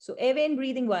this. So airway and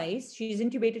breathing wise, she's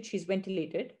intubated, she's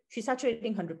ventilated, she's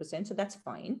saturating 100%, so that's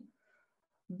fine.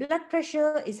 Blood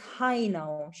pressure is high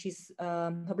now.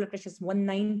 Her blood pressure is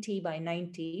 190 by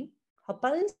 90. Her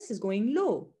pulse is going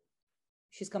low.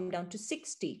 She's come down to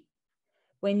 60.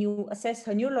 When you assess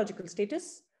her neurological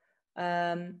status,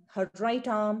 her right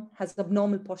arm has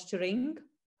abnormal posturing.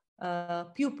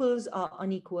 Pupils are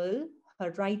unequal.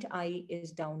 Her right eye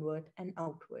is downward and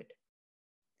outward.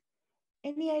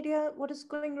 Any idea what is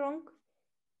going wrong?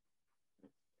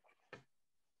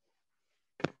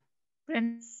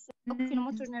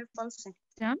 Oculomotor nerve palsy,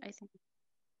 I think.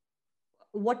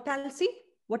 What palsy?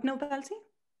 What nerve palsy?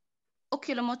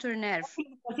 Oculomotor nerve.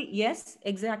 Yes,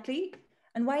 exactly.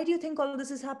 And why do you think all of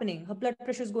this is happening? Her blood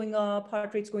pressure is going up,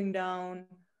 heart rate's going down,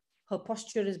 her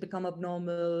posture has become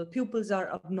abnormal, pupils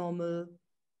are abnormal.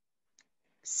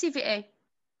 CVA.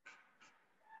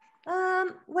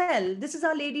 Well, this is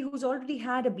our lady who's already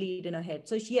had a bleed in her head.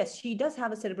 So yes, she does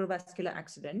have a cerebrovascular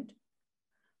accident.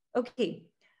 Okay,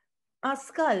 our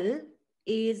skull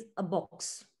is a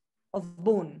box of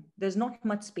bone. There's not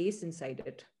much space inside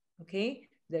it, okay?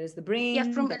 There is the brain.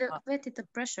 Yeah, from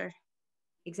elevated pressure.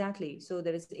 Exactly. So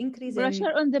there is increase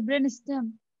Pressure on the brain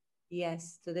stem.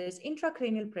 Yes. So there is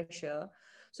intracranial pressure.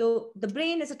 So the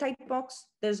brain is a tight box.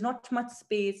 There's not much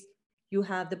space. You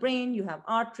have the brain, you have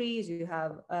arteries, you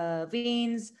have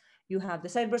veins, you have the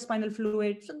cerebrospinal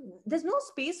fluid. So there's no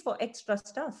space for extra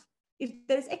stuff. If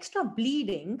there's extra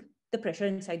bleeding, the pressure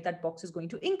inside that box is going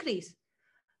to increase.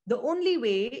 The only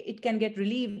way it can get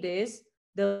relieved is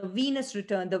the venous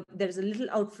return. There's a little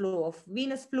outflow of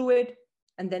venous fluid,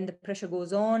 and then the pressure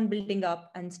goes on building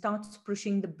up and starts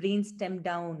pushing the brain stem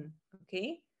down.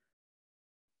 Okay.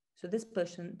 So this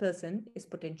person is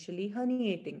potentially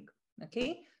herniating.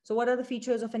 Okay. So what are the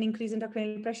features of an increase in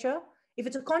intracranial pressure? If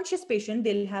it's a conscious patient,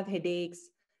 they'll have headaches.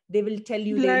 They will tell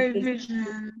you,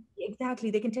 exactly,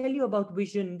 they can tell you about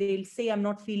vision. They'll say, I'm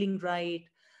not feeling right.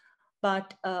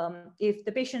 But if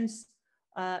the patient's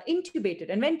intubated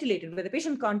and ventilated, where the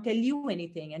patient can't tell you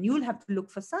anything, and you'll have to look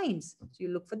for signs. So you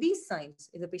look for these signs.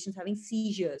 If the patient's having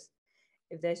seizures,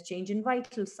 if there's change in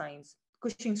vital signs,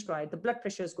 Cushing's stride, the blood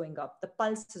pressure is going up, the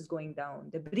pulse is going down,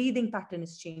 the breathing pattern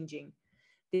is changing,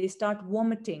 they start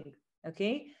vomiting,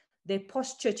 okay? Their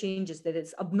posture changes, there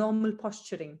is abnormal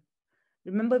posturing.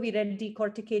 Remember we read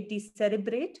decorticate,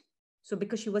 decerebrate? So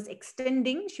because she was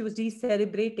extending, she was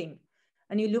decerebrating.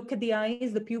 And you look at the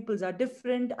eyes, the pupils are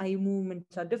different, eye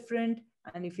movements are different.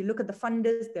 And if you look at the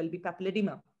fundus, there'll be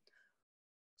papilledema.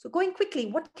 So going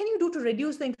quickly, what can you do to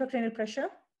reduce the intracranial pressure?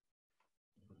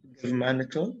 Give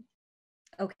mannitol.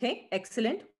 Okay,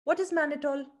 excellent. What is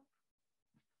mannitol?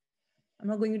 I'm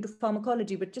not going into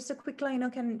pharmacology, but just a quick liner.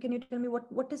 Can you tell me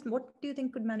what do you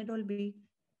think could mannitol be?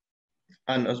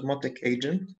 An osmotic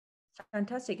agent.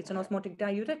 Fantastic. It's an osmotic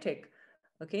diuretic.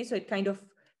 Okay, so it kind of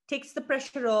takes the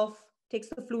pressure off, takes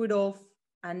the fluid off,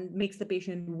 and makes the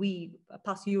patient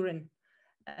pass urine,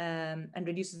 and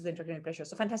reduces the intracranial pressure.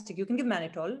 So fantastic. You can give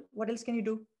mannitol. What else can you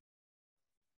do?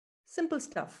 Simple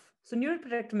stuff. So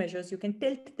neuroprotective measures, you can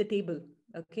tilt the table,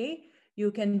 okay?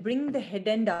 You can bring the head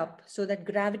end up so that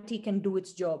gravity can do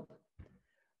its job.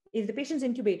 If the patient's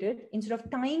intubated, instead of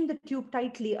tying the tube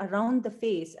tightly around the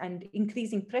face and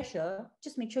increasing pressure,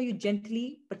 just make sure you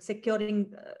gently but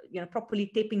securing, properly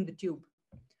taping the tube.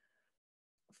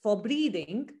 For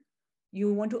breathing,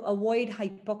 you want to avoid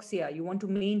hypoxia. You want to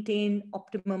maintain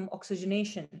optimum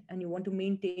oxygenation, and you want to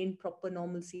maintain proper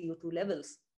normal CO2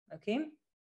 levels, okay?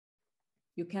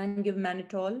 You can give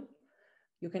mannitol.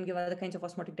 You can give other kinds of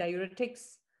osmotic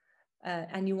diuretics.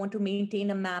 And you want to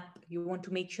maintain a map. You want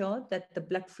to make sure that the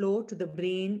blood flow to the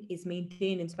brain is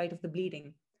maintained in spite of the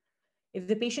bleeding. If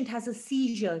the patient has a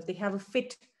seizure, if they have a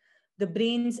fit, the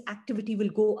brain's activity will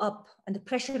go up and the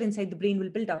pressure inside the brain will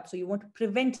build up. So you want to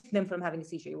prevent them from having a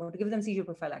seizure. You want to give them seizure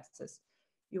prophylaxis.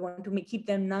 You want to keep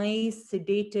them nice,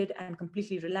 sedated, and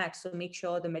completely relaxed. So make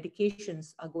sure the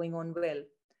medications are going on well.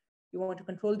 You want to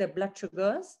control their blood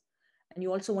sugars, and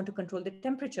you also want to control the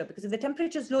temperature, because if the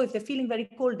temperature is low, if they're feeling very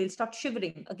cold, they'll start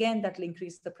shivering. Again, that will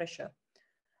increase the pressure.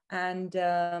 And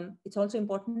it's also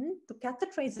important to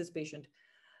catheterize this patient.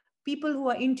 People who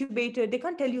are intubated, they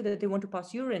can't tell you that they want to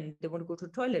pass urine, they want to go to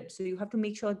the toilet. So you have to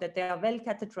make sure that they are well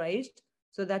catheterized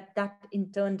so that that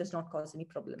in turn does not cause any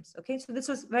problems. Okay, so this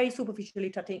was very superficially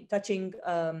touching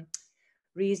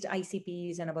raised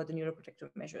ICPs and about the neuroprotective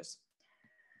measures.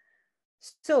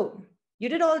 So you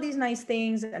did all these nice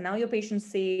things and now your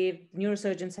patient's saved.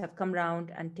 Neurosurgeons have come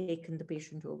around and taken the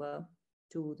patient over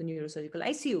to the neurosurgical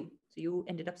ICU. So you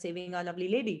ended up saving our lovely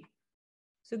lady.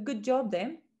 So good job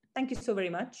there. Thank you so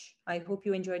very much. I hope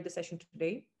you enjoyed the session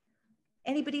today.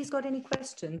 Anybody's got any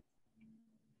questions?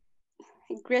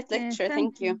 Great lecture.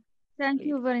 Thank you. Thank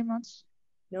you very much.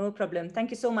 No problem. Thank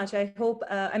you so much. I hope,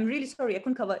 I'm really sorry I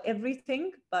couldn't cover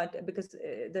everything, but because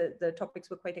the topics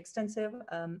were quite extensive,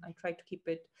 I tried to keep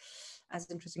it as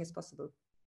interesting as possible.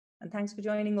 And thanks for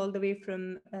joining all the way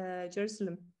from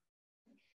Jerusalem.